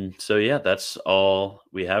 So yeah, that's all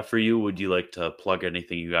we have for you. Would you like to plug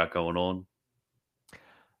anything you got going on?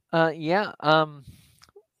 Yeah.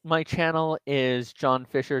 My channel is John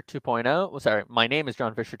Fisher 2.0. Well, sorry, my name is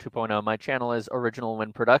John Fisher 2.0. My channel is Original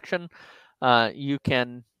Wind Production. You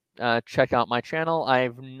can check out my channel.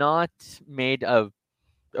 I've not made a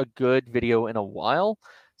good video in a while.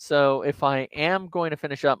 So if I am going to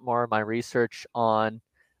finish up more of my research on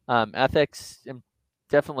ethics and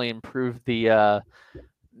definitely improve I'm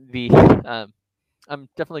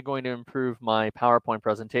definitely going to improve my PowerPoint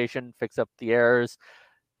presentation, fix up the errors.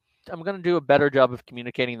 I'm going to do a better job of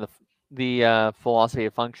communicating the philosophy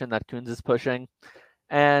of function that Koons is pushing,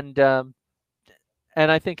 and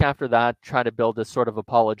I think after that, try to build this sort of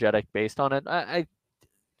apologetic based on it. I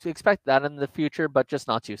expect that in the future, but just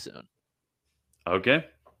not too soon. Okay,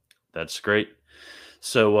 that's great.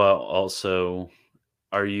 So also,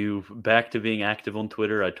 are you back to being active on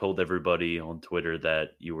Twitter? I told everybody on Twitter that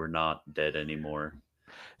you were not dead anymore.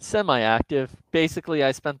 Semi-active. Basically,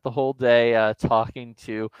 I spent the whole day talking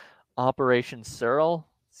to Operation Cyril,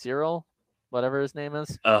 whatever his name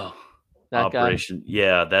is. Oh, That guy. Operation.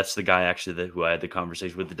 Yeah, that's the guy actually who I had the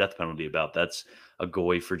conversation with the death penalty about. That's a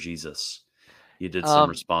goy for Jesus. He did some Um,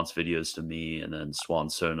 response videos to me and then Swan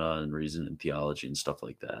Sona and Reason and Theology and stuff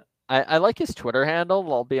like that. I like his Twitter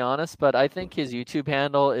handle, I'll be honest, but I think his YouTube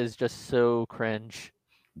handle is just so cringe.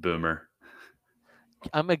 Boomer.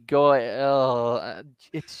 I'm a go.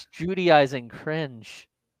 It's Judaizing cringe.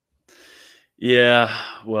 Yeah,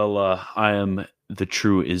 well, I am the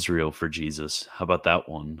true Israel for Jesus. How about that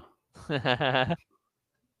one?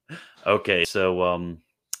 Okay, so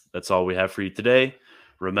that's all we have for you today.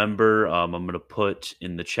 Remember, I'm going to put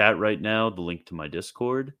in the chat right now the link to my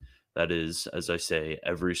Discord. That is, as I say,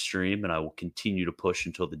 every stream, and I will continue to push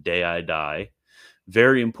until the day I die.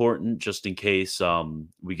 Very important, just in case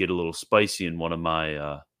we get a little spicy in one of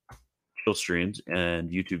my chill streams and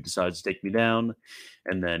YouTube decides to take me down,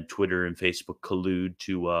 and then Twitter and Facebook collude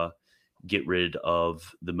to get rid of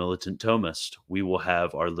the Militant Thomist. We will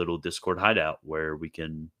have our little Discord hideout where we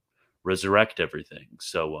can resurrect everything.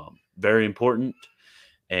 So very important.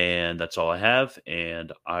 And that's all I have.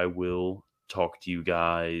 And I will talk to you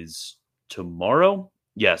guys tomorrow.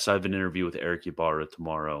 Yes, I have an interview with Eric Ybarra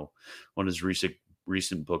tomorrow on his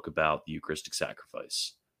recent book about the Eucharistic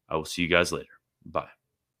sacrifice. I will see you guys later. Bye.